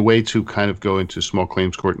in a way to kind of go into small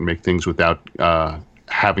claims court and make things without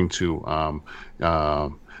having to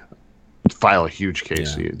file a huge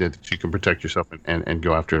case. That you can protect yourself and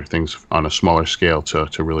go after things on a smaller scale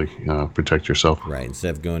to really protect yourself. Right.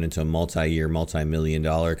 Instead of going into a multi-year,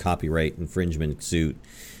 multi-million-dollar copyright infringement suit,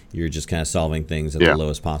 you're just kind of solving things at the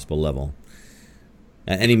lowest possible level.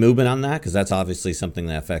 Any movement on that? Because that's obviously something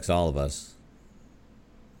that affects all of us.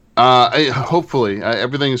 Hopefully,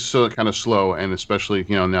 everything is still kind of slow, and especially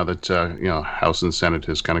now that House and Senate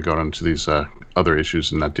has kind of gone into these other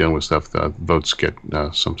issues and not dealing with stuff. The votes get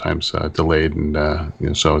sometimes delayed,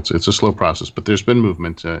 and so it's a slow process. But there's been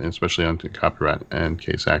movement, especially on the Copyright and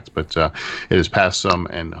CASE Act. But it has passed some,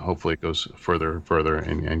 and hopefully it goes further and further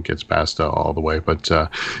and gets passed all the way. But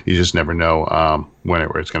you just never know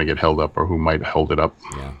where it's going to get held up or who might hold it up.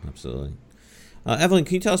 Yeah, absolutely. Evelyn,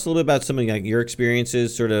 can you tell us a little bit about some of your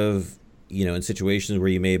experiences, sort of, in situations where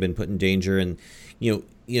you may have been put in danger, and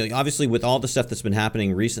obviously with all the stuff that's been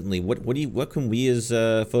happening recently, what can we as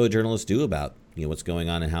photojournalists do about what's going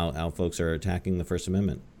on and how folks are attacking the First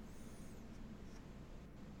Amendment?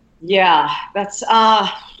 Yeah, that's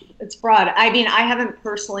it's broad. I mean, I haven't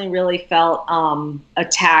personally really felt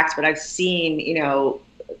attacked, but I've seen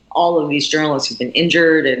all of these journalists who've been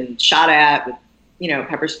injured and shot at with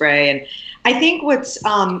pepper spray, and I think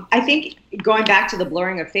I think going back to the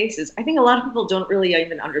blurring of faces, I think a lot of people don't really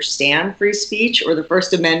even understand free speech or the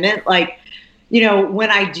First Amendment. Like, when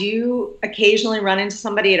I do occasionally run into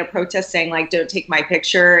somebody at a protest saying like, don't take my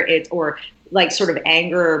picture, or like sort of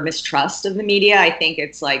anger or mistrust of the media, I think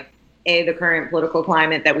it's like, the current political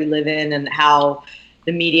climate that we live in and how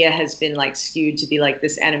the media has been like skewed to be like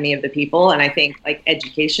this enemy of the people. And I think like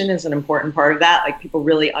education is an important part of that. Like people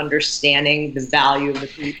really understanding the value of the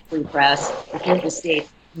free press, the state,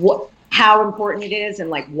 how important it is and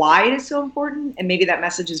like why it is so important. And maybe that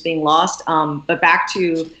message is being lost. But back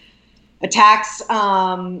to attacks,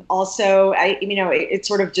 also, it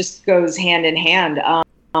sort of just goes hand in hand.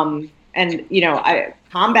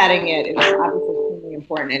 Combating it is obviously really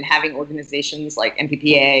important, and having organizations like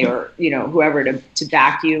MPPA or whoever to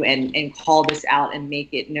back you and call this out and make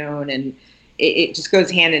it known, and it just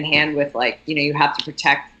goes hand in hand with like you have to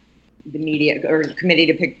protect the media or committee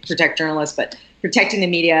to protect journalists, but protecting the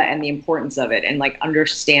media and the importance of it and like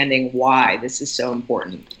understanding why this is so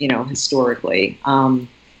important historically.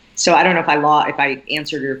 So I don't know if I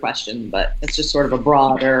answered your question, but it's just sort of a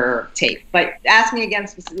broader take. But ask me again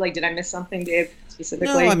specifically, did I miss something, Dave,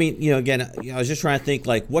 specifically? No, I mean, again, I was just trying to think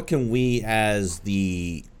like, what can we as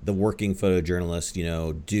the working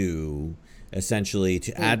photojournalist, do essentially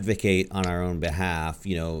to advocate on our own behalf?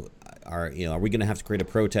 Are we going to have to create a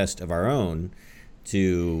protest of our own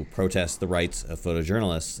to protest the rights of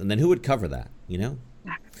photojournalists? And then who would cover that? We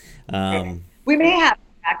may have.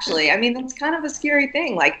 Actually, I mean, that's kind of a scary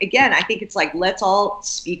thing. Like, again, I think it's like, let's all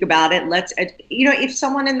speak about it. Let's, if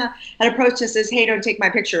someone at a protest says, hey, don't take my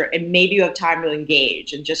picture, and maybe you have time to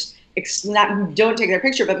engage and just don't take their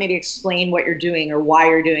picture, but maybe explain what you're doing or why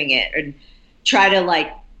you're doing it, and try to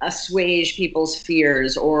like assuage people's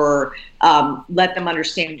fears or let them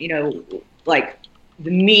understand, like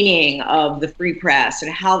the meaning of the free press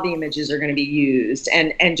and how the images are going to be used,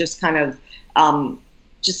 and just kind of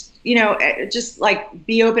just like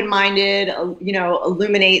be open-minded,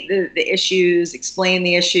 illuminate the issues, explain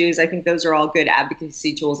the issues. I think those are all good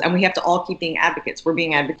advocacy tools, and we have to all keep being advocates. We're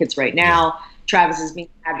being advocates right now. Travis is being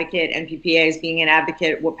an advocate. NPPA is being an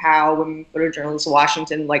advocate. WPOW, Women Photojournalists of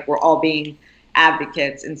Washington, like we're all being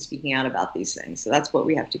advocates and speaking out about these things. So that's what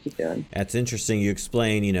we have to keep doing. That's interesting. You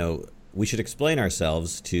explain, we should explain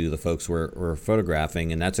ourselves to the folks we're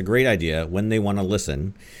photographing, and that's a great idea when they want to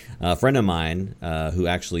listen. A friend of mine who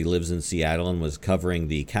actually lives in Seattle and was covering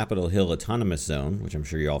the Capitol Hill Autonomous Zone, which I'm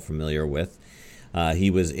sure you're all familiar with,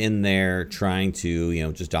 he was in there trying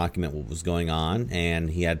to, just document what was going on, and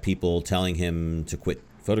he had people telling him to quit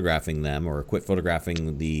photographing them or quit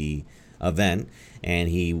photographing the event. And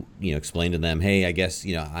he, explained to them, hey, I guess,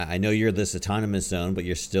 I know you're this autonomous zone, but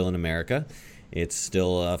you're still in America. It's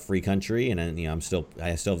still a free country, and I still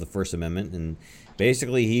have the First Amendment. And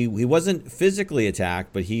basically, he wasn't physically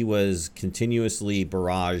attacked, but he was continuously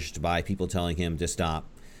barraged by people telling him to stop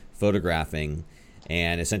photographing,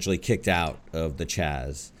 and essentially kicked out of the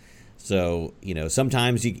Chaz. So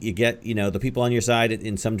sometimes you get the people on your side,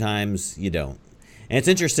 and sometimes you don't. And it's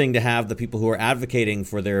interesting to have the people who are advocating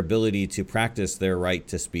for their ability to practice their right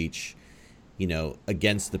to speech,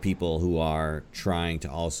 against the people who are trying to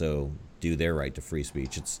also do their right to free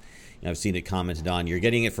speech. It's, I've seen it commented on. You're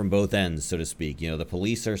getting it from both ends, so to speak. The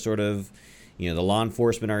police are sort of, the law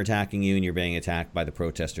enforcement are attacking you, and you're being attacked by the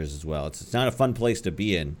protesters as well. It's not a fun place to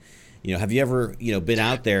be in. Have you ever, been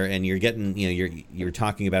out there and you're getting, you're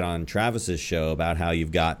talking about on Travis's show about how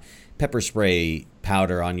you've got pepper spray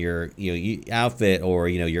powder on your, outfit, or,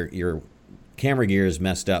 your camera gear is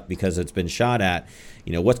messed up because it's been shot at.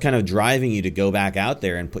 What's kind of driving you to go back out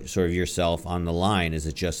there and put sort of yourself on the line? Is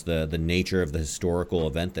it just the nature of the historical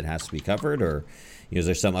event that has to be covered, or is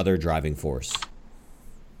there some other driving force?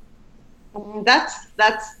 That's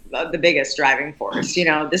the biggest driving force.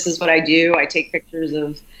 This is what I do. I take pictures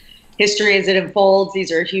of history as it unfolds.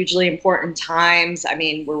 These are hugely important times. I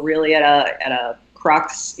mean, we're really at a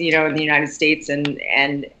crux, in the United States,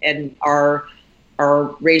 and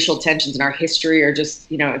our racial tensions and our history are just,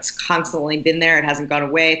 it's constantly been there. It hasn't gone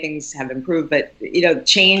away. Things have improved, but,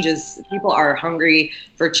 change is, people are hungry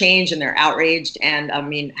for change and they're outraged. And I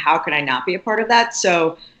mean, how can I not be a part of that?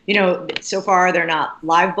 So, so far they're not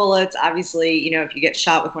live bullets. Obviously, if you get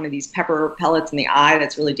shot with one of these pepper pellets in the eye,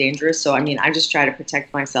 that's really dangerous. So, I mean, I just try to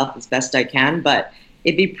protect myself as best I can, but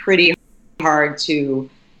it'd be pretty hard to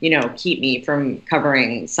keep me from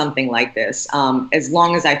covering something like this. As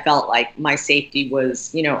long as I felt like my safety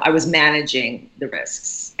was, I was managing the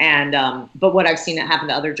risks. And but what I've seen that happen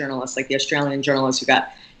to other journalists, like the Australian journalists who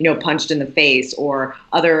got, punched in the face, or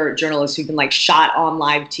other journalists who've been like shot on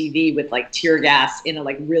live TV with like tear gas in a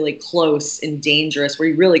like really close and dangerous, where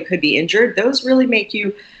you really could be injured. Those really make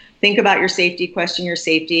you think about your safety, question your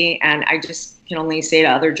safety. And I just can only say to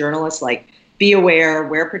other journalists, like, be aware,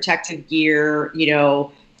 wear protective gear,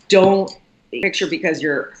 don't picture because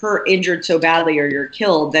you're hurt, injured so badly, or you're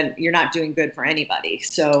killed, then you're not doing good for anybody.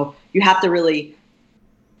 So you have to really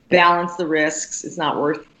balance the risks. It's not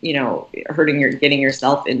worth, getting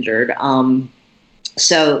yourself injured.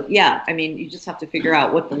 So yeah, I mean, you just have to figure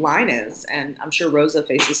out what the line is. And I'm sure Rosa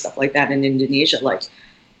faces stuff like that in Indonesia. Like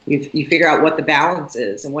you figure out what the balance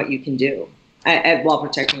is and what you can do while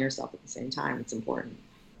protecting yourself at the same time. It's important.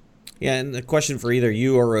 Yeah, and the question for either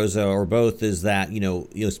you or Rosa or both is that,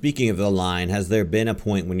 speaking of the line, has there been a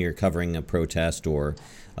point when you're covering a protest or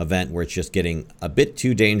event where it's just getting a bit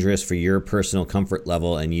too dangerous for your personal comfort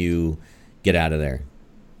level and you get out of there?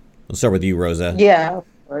 We'll start with you, Rosa. Yeah, of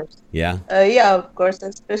course. Yeah? Yeah, of course.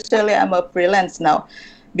 Especially I'm a freelance now.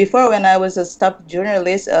 Before, when I was a staff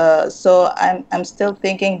journalist, so I'm still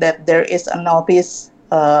thinking that there is an office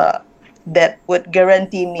that would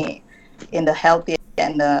guarantee me in the healthy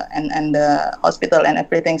and the hospital and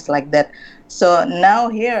everything like that. So now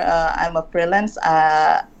here I'm a freelance.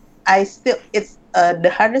 The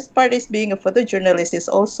hardest part is being a photojournalist is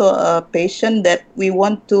also a patient that we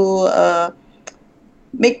want to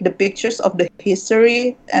make the pictures of the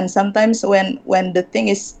history. And sometimes when the thing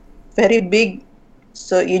is very big,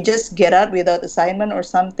 so you just get out without assignment or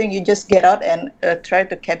something, you just get out and try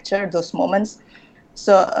to capture those moments.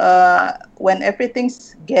 So when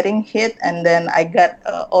everything's getting hit, and then I got,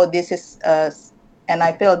 this is, and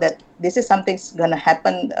I feel that this is something's gonna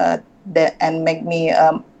happen that and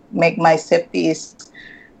make my safety is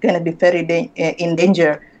gonna be very in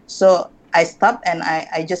danger. So I stopped and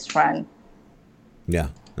I just ran. Yeah,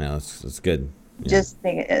 that's good. Yeah. Just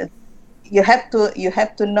think, you have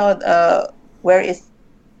to know where is.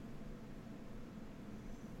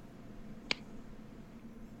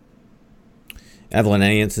 Evelyn,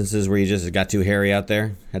 any instances where you just got too hairy out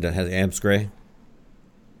there? Had to have amp spray?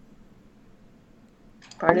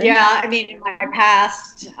 Pardon? Yeah, I mean, in my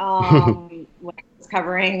past, when I was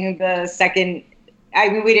covering the second,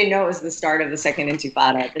 we didn't know it was the start of the second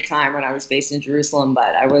Intifada at the time when I was based in Jerusalem,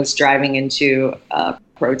 but I was driving into a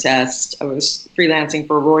protest. I was freelancing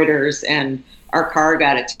for Reuters, and our car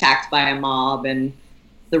got attacked by a mob, and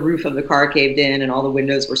the roof of the car caved in, and all the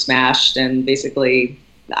windows were smashed, and basically,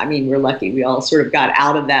 I mean, we're lucky we all sort of got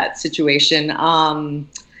out of that situation.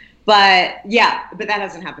 But that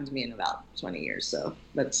hasn't happened to me in about 20 years. So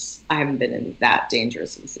I haven't been in that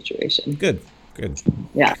dangerous of a situation. Good.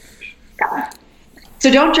 Yeah. So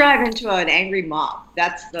don't drive into an angry mob.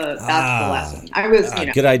 That's the lesson.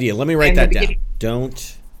 Good idea. Let me write that down.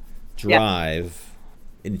 Don't drive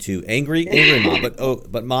into angry mob.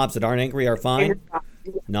 But mobs that aren't angry are fine?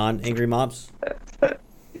 Non-angry mobs?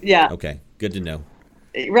 Yeah. Okay. Good to know.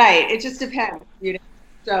 Right. It just depends,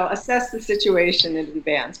 So assess the situation in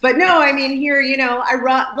advance. But no, I mean, here,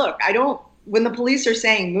 when the police are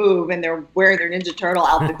saying move and they're wearing their Ninja Turtle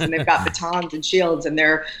outfits and they've got batons and shields and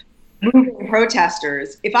they're moving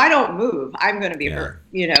protesters, if I don't move, I'm going to be hurt,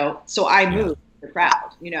 So I move the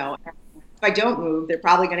crowd, If I don't move, they're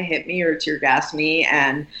probably going to hit me or tear gas me.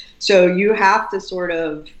 And so you have to sort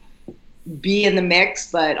of be in the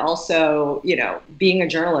mix, but also, being a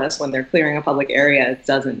journalist when they're clearing a public area, it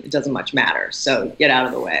doesn't much matter. So get out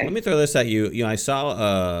of the way. Let me throw this at you. I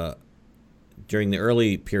saw during the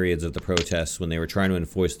early periods of the protests when they were trying to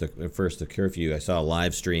enforce the curfew, I saw a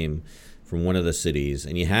live stream from one of the cities,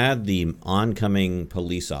 and you had the oncoming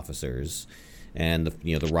police officers and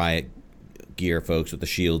the riot gear folks with the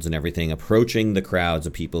shields and everything approaching the crowds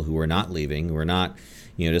of people who were not leaving, who were not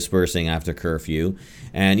dispersing after curfew.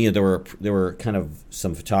 And there were kind of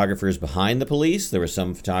some photographers behind the police. There were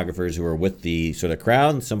some photographers who were with the sort of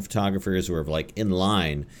crowd, and some photographers who were like in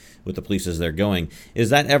line with the police as they're going.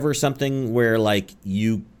 Is that ever something where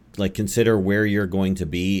you consider where you're going to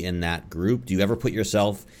be in that group? Do you ever put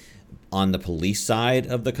yourself on the police side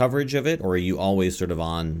of the coverage of it, or are you always sort of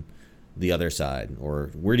on the other side?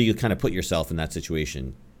 Or where do you kind of put yourself in that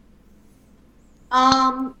situation?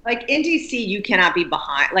 Like in DC, you cannot be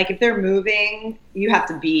behind. Like if they're moving, you have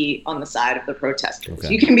to be on the side of the protesters.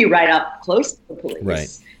 Okay. You can be right up close to the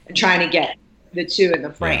police and trying to get the two in the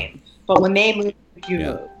frame. Yeah. But when they move, you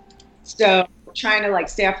move. So trying to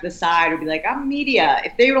stay off to the side or be like, I'm media.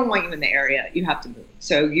 If they don't want you in the area, you have to move.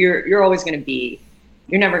 So you're always going to be,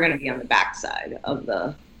 you're never going to be on the backside of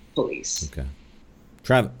the police. Okay.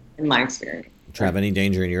 Trav, in my experience. Trav, any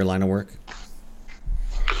danger in your line of work?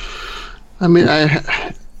 I mean, I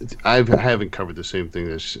haven't covered the same thing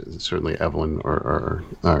that certainly Evelyn or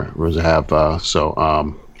Rosa have.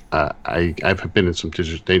 I've been in some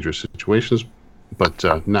dangerous situations,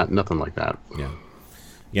 but nothing like that.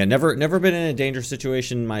 Yeah. Never been in a dangerous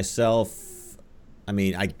situation myself. I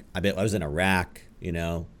mean, I was in Iraq.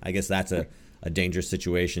 I guess that's a dangerous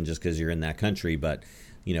situation just because you're in that country. But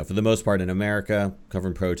for the most part in America,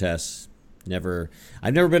 covering protests.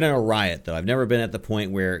 I've never been in a riot though. I've never been at the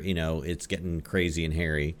point where it's getting crazy and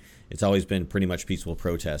hairy. It's always been pretty much peaceful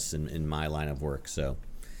protests in my line of work. So,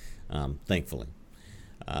 thankfully,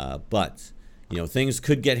 but things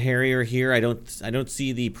could get hairier here. I don't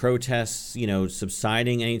see the protests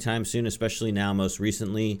subsiding anytime soon. Especially now, most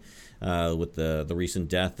recently, with the recent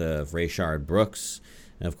death of Rayshard Brooks,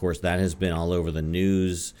 and of course that has been all over the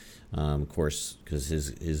news. Of course, because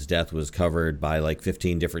his death was covered by like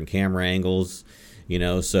 15 different camera angles,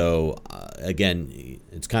 So again,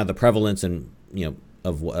 it's kind of the prevalence and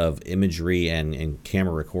of imagery and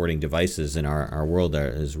camera recording devices in our world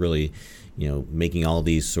that is really making all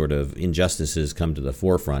these sort of injustices come to the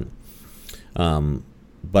forefront.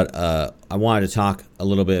 But I wanted to talk a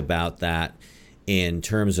little bit about that in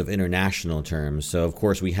terms of international terms. So, of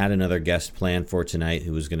course, we had another guest planned for tonight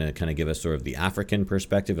who was going to kind of give us sort of the African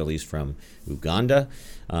perspective, at least from Uganda.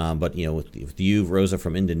 But, with you, Rosa,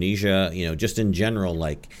 from Indonesia, just in general,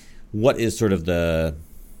 like, what is sort of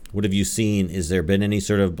what have you seen? Is there been any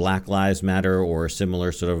sort of Black Lives Matter or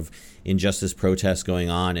similar sort of injustice protests going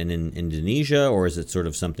on in Indonesia? Or is it sort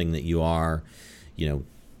of something that you are, you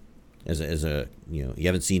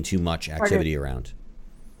haven't seen too much activity around?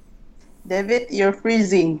 David, you're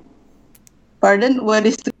freezing. Pardon? What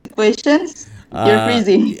is the question? You're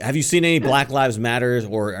freezing. Have you seen any Black Lives Matters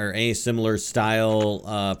or any similar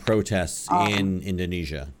style protests in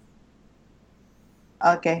Indonesia?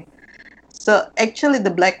 Okay. So actually,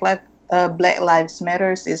 the Black Lives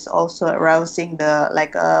Matters is also arousing the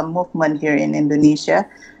movement here in Indonesia.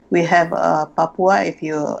 We have Papua. If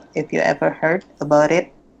you ever heard about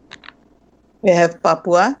it, we have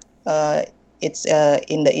Papua. It's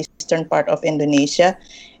in the eastern part of Indonesia.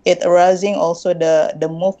 It arousing also the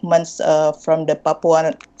movements from the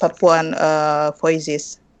Papuan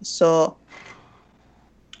voices. So,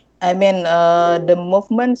 I mean, the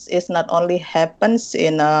movements is not only happens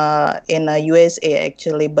in USA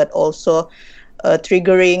actually, but also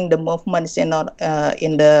triggering the movements in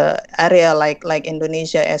the area like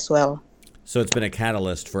Indonesia as well. So it's been a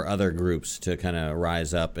catalyst for other groups to kind of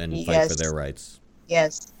rise up and fight for their rights.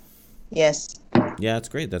 Yes. Yeah, that's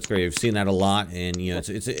great. I've seen that a lot, and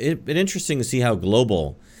it's been interesting to see how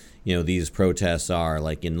global, these protests are.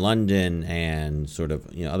 Like in London and sort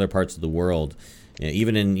of other parts of the world.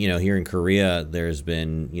 Even in here in Korea, there's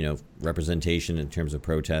been representation in terms of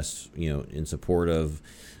protests in support of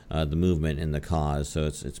the movement and the cause. So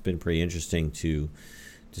it's been pretty interesting to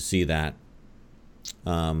see that.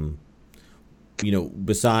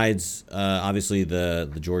 Besides obviously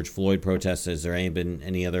the George Floyd protests, has there been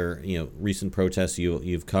any other recent protests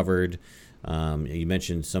you've covered? You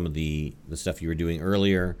mentioned some of the stuff you were doing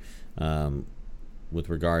earlier with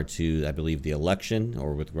regard to, I believe, the election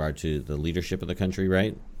or with regard to the leadership of the country,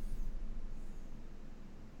 right?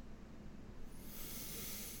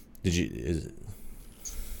 You're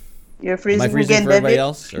freezing am I freezing again, for everybody David?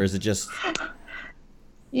 else, or is it just?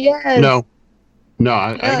 Yes. No,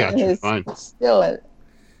 I got you. Fine. Still,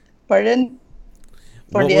 pardon?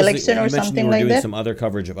 For the election or something like that? You mentioned you were doing some other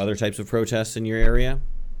coverage of other types of protests in your area.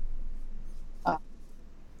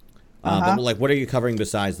 But what are you covering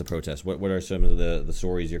besides the protests? What are some of the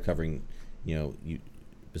stories you're covering?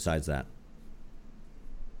 Besides that.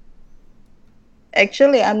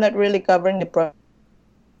 Actually, I'm not really covering the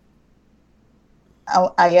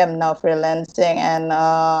I am now freelancing, and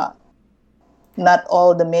not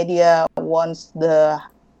all the media wants the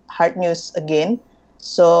hard news again.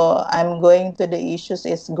 So I'm going to the issues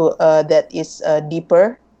that is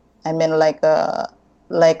deeper. I mean,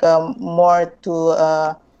 more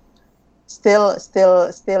to still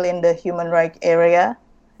in the human rights area,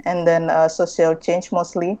 and then social change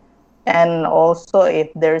mostly. And also, if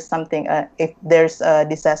there's something, if there's a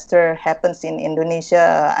disaster happens in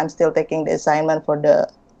Indonesia, I'm still taking the assignment for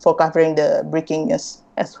covering the breaking news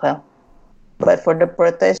as well. But for the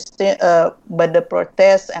protest,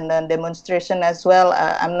 and then demonstration as well,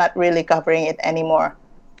 I'm not really covering it anymore.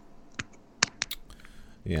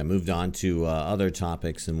 Yeah, moved on to other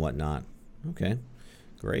topics and whatnot. Okay,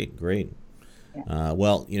 great. Yeah.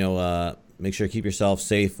 Well, make sure to keep yourself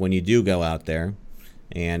safe when you do go out there.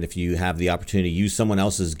 And if you have the opportunity to use someone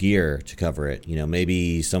else's gear to cover it,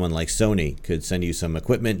 maybe someone like Sony could send you some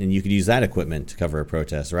equipment and you could use that equipment to cover a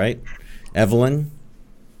protest, right? Evelyn?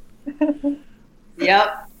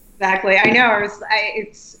 Yep, exactly. I know.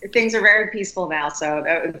 Things are very peaceful now, so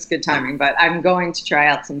it's good timing. But I'm going to try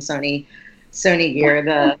out some Sony gear,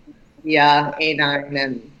 the A9,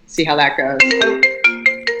 and see how that goes. Oh,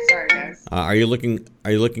 sorry, guys. Are you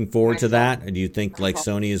looking forward to that? Or do you think like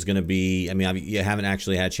Sony is going to be? I mean, you haven't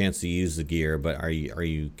actually had a chance to use the gear, but are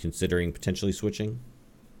you considering potentially switching?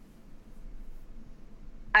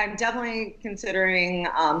 I'm definitely considering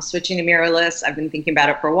switching to mirrorless. I've been thinking about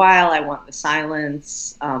it for a while. I want the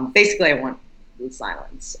silence. Basically, I want the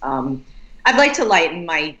silence. I'd like to lighten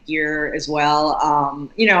my gear as well.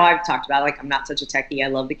 I've talked about I'm not such a techie. I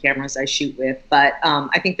love the cameras I shoot with, but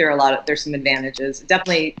I think there's some advantages.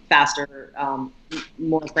 Definitely faster,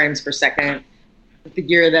 more frames per second with the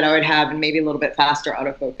gear that I would have, and maybe a little bit faster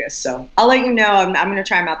autofocus. So I'll let you know. I'm going to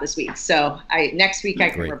try them out this week. So next week I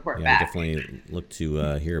can report back. Definitely look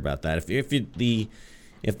to hear about that.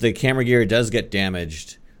 If the camera gear does get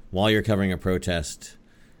damaged while you're covering a protest,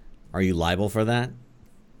 are you liable for that?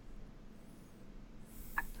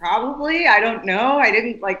 Probably. I don't know. I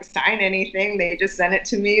didn't sign anything. They just sent it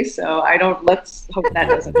to me. So let's hope that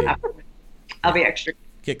doesn't happen. I'll be extra.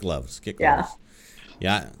 Kit gloves.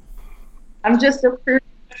 Yeah. I'm just a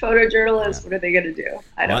photojournalist. Yeah. What are they going to do?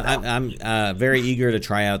 I don't know. I'm very eager to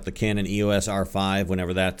try out the Canon EOS R5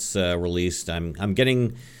 whenever that's released. I'm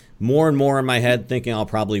getting more and more in my head thinking I'll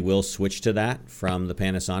probably will switch to that from the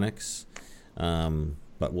Panasonics.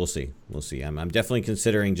 But we'll see. I'm definitely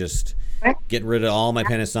considering just getting rid of all my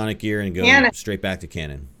Panasonic gear and going straight back to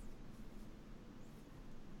Canon.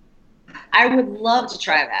 I would love to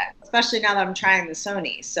try that, especially now that I'm trying the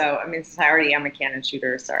Sony. So, since I already am a Canon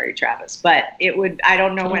shooter, sorry, Travis, but I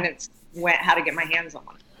don't know how to get my hands on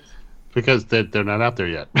one. Because they're not out there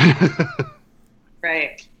yet.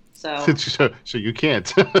 Right. So you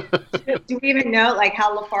can't. Do we even know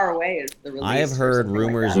how far away is the release? I have heard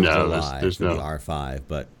rumors of July there's for the R5,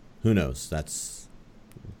 but who knows? That's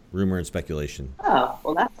rumor and speculation. Oh,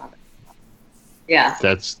 well, that's not it. Yeah.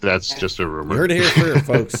 That's just a rumor. You heard it here first,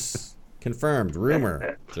 folks. Confirmed.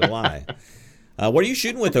 Rumor. July. What are you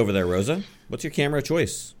shooting with over there, Rosa? What's your camera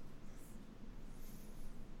choice?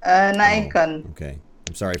 Nikon. Okay.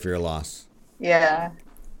 I'm sorry for your loss. Yeah.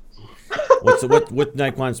 What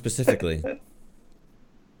Nikon specifically?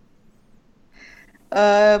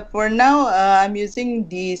 For now, I'm using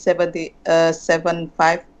the 750.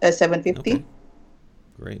 Okay.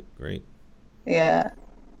 Great. Yeah.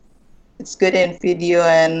 It's good in video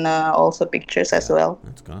and also pictures as well.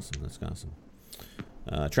 That's awesome.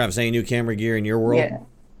 Travis, any new camera gear in your world? Yeah.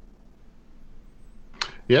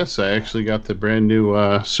 Yes, I actually got the brand new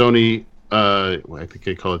Sony. I think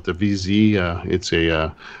they call it the VZ. It's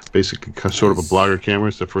a basically sort of a blogger camera.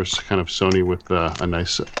 It's the first kind of Sony with a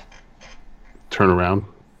nice turnaround,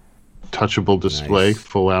 touchable display,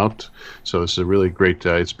 full out. So this is a really great.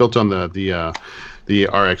 It's built on the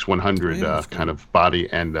RX100 kind of body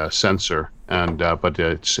and sensor, and but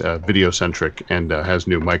it's video centric and has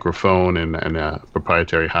new microphone and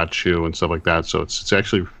proprietary hot shoe and stuff like that. So it's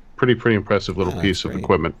actually pretty impressive little piece of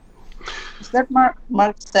equipment. Is that Mark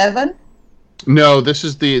 7? No, this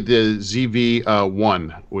is the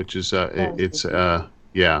ZV-1, which is it's so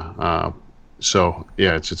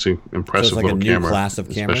yeah, it's an impressive like little a new camera, class of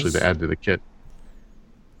cameras? especially to add to the kit.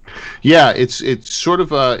 Yeah, it's sort of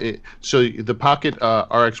so the Pocket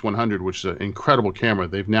RX100, which is an incredible camera.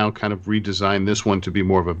 They've now kind of redesigned this one to be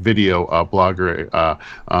more of a video blogger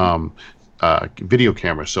video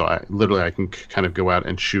camera. So I can kind of go out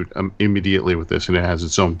and shoot immediately with this, and it has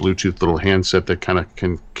its own Bluetooth little handset that kind of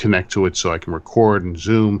can connect to it, so I can record and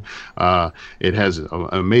zoom. It has an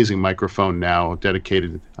amazing microphone now,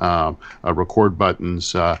 dedicated record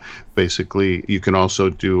buttons. Basically, you can also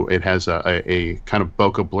it has a kind of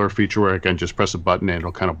bokeh blur feature where I can just press a button and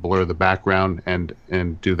it'll kind of blur the background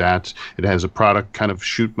and do that. It has a product kind of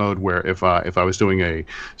shoot mode where if I was doing a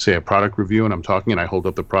product review and I'm talking and I hold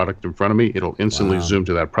up the product in front of me, it'll instantly zoom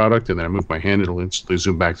to that product, and then I move my hand, it'll instantly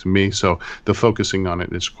zoom back to me. So the focusing on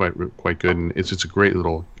it is quite good, and it's a great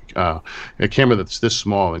little a camera that's this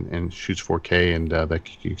small and shoots 4K, and that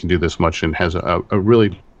you can do this much, and has a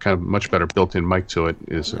really kind of much better built-in mic to it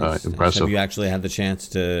is impressive. Have you actually had the chance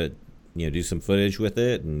to do some footage with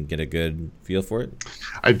it and get a good feel for it?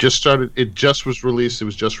 I just started. It just was released. It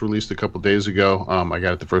was just released a couple days ago. I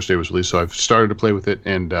got it the first day it was released, so I've started to play with it,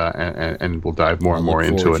 and we'll dive more and more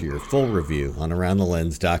into it. To your full review on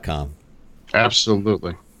AroundTheLens.com.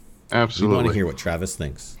 Absolutely. We want to hear what Travis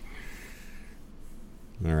thinks.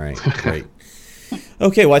 All right, great.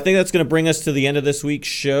 Okay, well, I think that's going to bring us to the end of this week's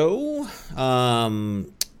show.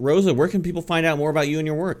 Rosa, where can people find out more about you and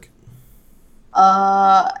your work?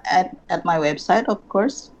 At my website, of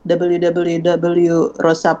course,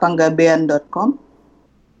 www.rosapanggabean.com.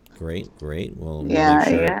 Great. Well, make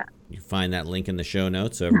sure you find that link in the show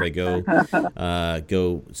notes, so everybody go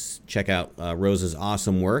check out Rosa's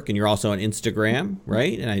awesome work. And you're also on Instagram,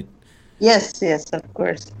 right? And Yes, of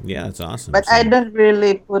course. Yeah, that's awesome. But I don't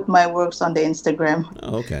really put my works on the Instagram.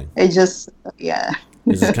 Oh, okay. I just,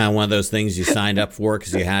 This is kind of one of those things you signed up for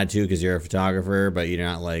because you had to, because you're a photographer, but you're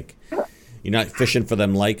not fishing for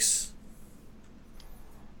them likes.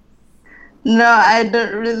 No, I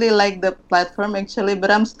don't really like the platform actually,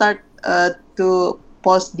 but I'm start to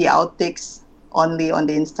post the outtakes only on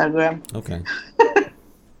the Instagram. Okay.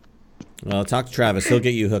 Well, talk to Travis. He'll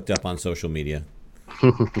get you hooked up on social media.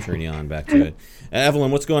 Turn you on back to it.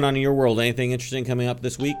 Evelyn, what's going on in your world? Anything interesting coming up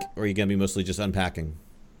this week, or are you going to be mostly just unpacking?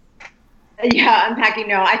 Yeah, unpacking.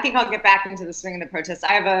 No, I think I'll get back into the swing of the protest.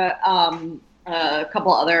 I have a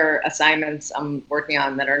couple other assignments I'm working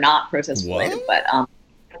on that are not protest related, but I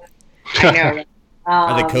know.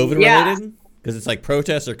 Are they COVID related? Because it's like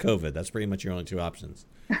protest or COVID. That's pretty much your only two options.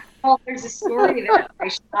 Well, there's a story that I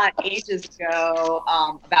shot ages ago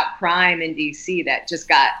about crime in DC that just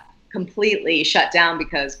got completely shut down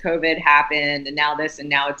because COVID happened, and now this, and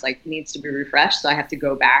now it's like needs to be refreshed. So I have to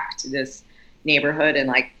go back to this neighborhood and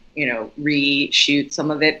reshoot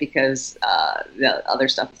some of it because the other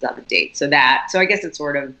stuff is out of date. So I guess it's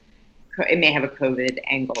it may have a COVID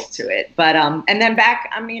angle to it, but and then back.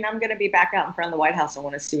 I mean, I'm going to be back out in front of the White House. I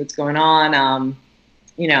want to see what's going on.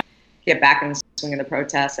 Get back in the swing of the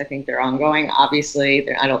protests. I think they're ongoing.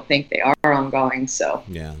 Obviously, I don't think they are ongoing. So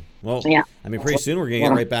yeah. Well, yeah. I mean, pretty soon we're going to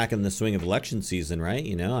get right back in the swing of election season, right?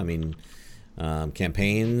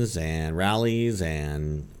 Campaigns and rallies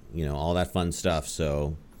and, all that fun stuff.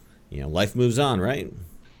 So, life moves on, right?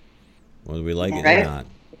 Whether we like it or not.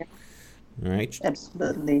 All right.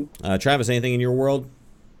 Absolutely. Travis, anything in your world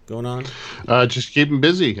going on? Just keeping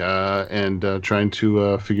busy and trying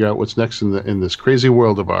to figure out what's next in this crazy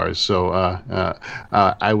world of ours. So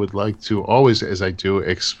I would like to always, as I do,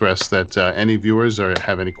 express that any viewers or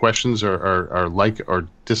have any questions or like or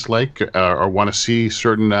dislike or want to see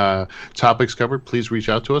certain topics covered, please reach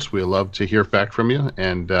out to us. We'd love to hear back from you,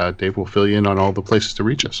 and Dave will fill you in on all the places to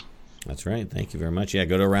reach us. That's right. Thank you very much. Yeah,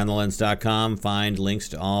 go to AroundTheLens.com, find links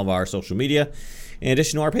to all of our social media, in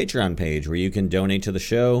addition to our Patreon page, where you can donate to the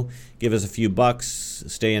show, give us a few bucks,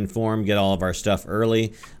 stay informed, get all of our stuff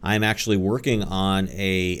early. I'm actually working on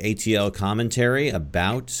a ATL commentary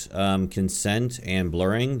about consent and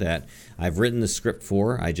blurring that I've written the script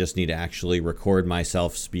for. I just need to actually record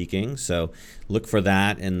myself speaking. So look for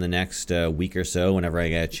that in the next week or so, whenever I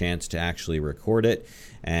get a chance to actually record it.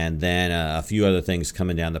 And then a few other things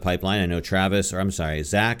coming down the pipeline. I know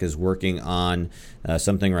Zach is working on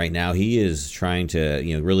something right now. He is trying to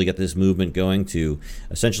really get this movement going to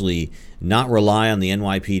essentially not rely on the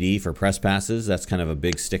NYPD for press passes. That's kind of a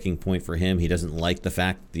big sticking point for him. He doesn't like the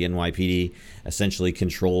fact that the NYPD essentially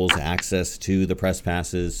controls access to the press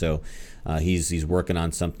passes. So he's working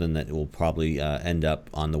on something that will probably end up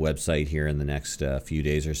on the website here in the next few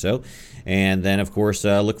days or so. And then, of course,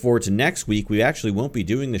 look forward to next week. We actually won't be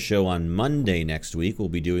doing the show on Monday next week. We'll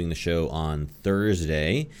be doing the show on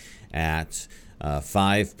Thursday at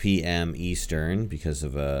 5 p.m. Eastern because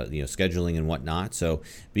of scheduling and whatnot. So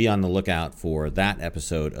be on the lookout for that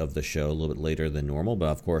episode of the show a little bit later than normal. But,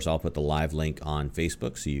 of course, I'll put the live link on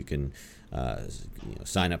Facebook so you can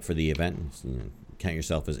sign up for the event and count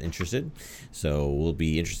yourself as interested. So we'll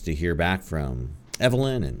be interested to hear back from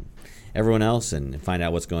Evelyn and everyone else and find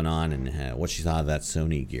out what's going on and what she thought of that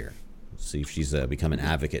Sony gear. See if she's become an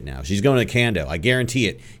advocate now. She's going to Kando. I guarantee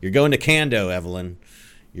it. You're going to Kando, Evelyn.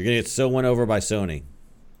 You're going to get so won over by Sony.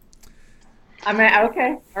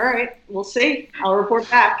 Okay. All right. We'll see. I'll report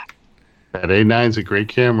back. That A9's a great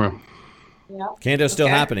camera. Yeah. Kando's still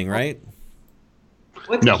happening, right?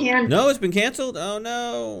 What's No. Kando? No, it's been canceled? Oh,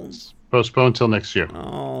 no. Postponed till next year.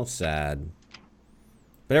 Oh, sad.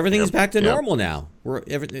 But everything is back to normal now. Right?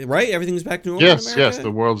 Everything's back to normal in America? Yes.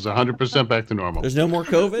 The world's 100% back to normal. There's no more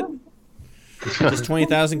COVID? Just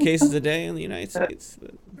 20,000 cases a day in the United States.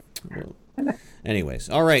 Anyways.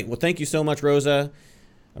 All right. Well, thank you so much, Rosa.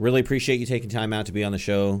 I really appreciate you taking time out to be on the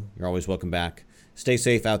show. You're always welcome back. Stay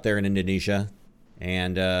safe out there in Indonesia.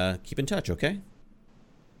 And keep in touch, okay?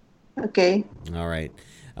 Okay. All right.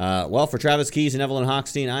 Well, for Travis Keys and Evelyn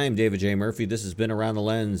Hochstein, I am David J. Murphy. This has been Around the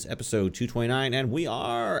Lens, episode 229, and we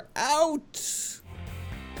are out.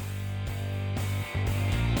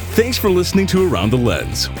 Thanks for listening to Around the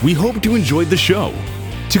Lens. We hope you enjoyed the show.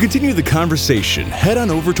 To continue the conversation, head on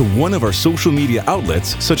over to one of our social media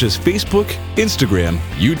outlets such as Facebook, Instagram,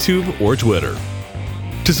 YouTube, or Twitter.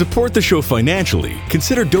 To support the show financially,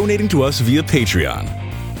 consider donating to us via Patreon.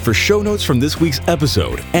 For show notes from this week's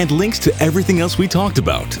episode and links to everything else we talked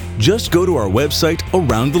about, just go to our website,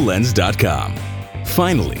 AroundTheLens.com.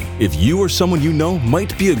 Finally, if you or someone you know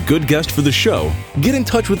might be a good guest for the show, get in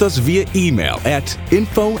touch with us via email at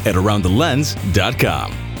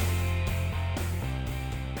info@AroundTheLens.com.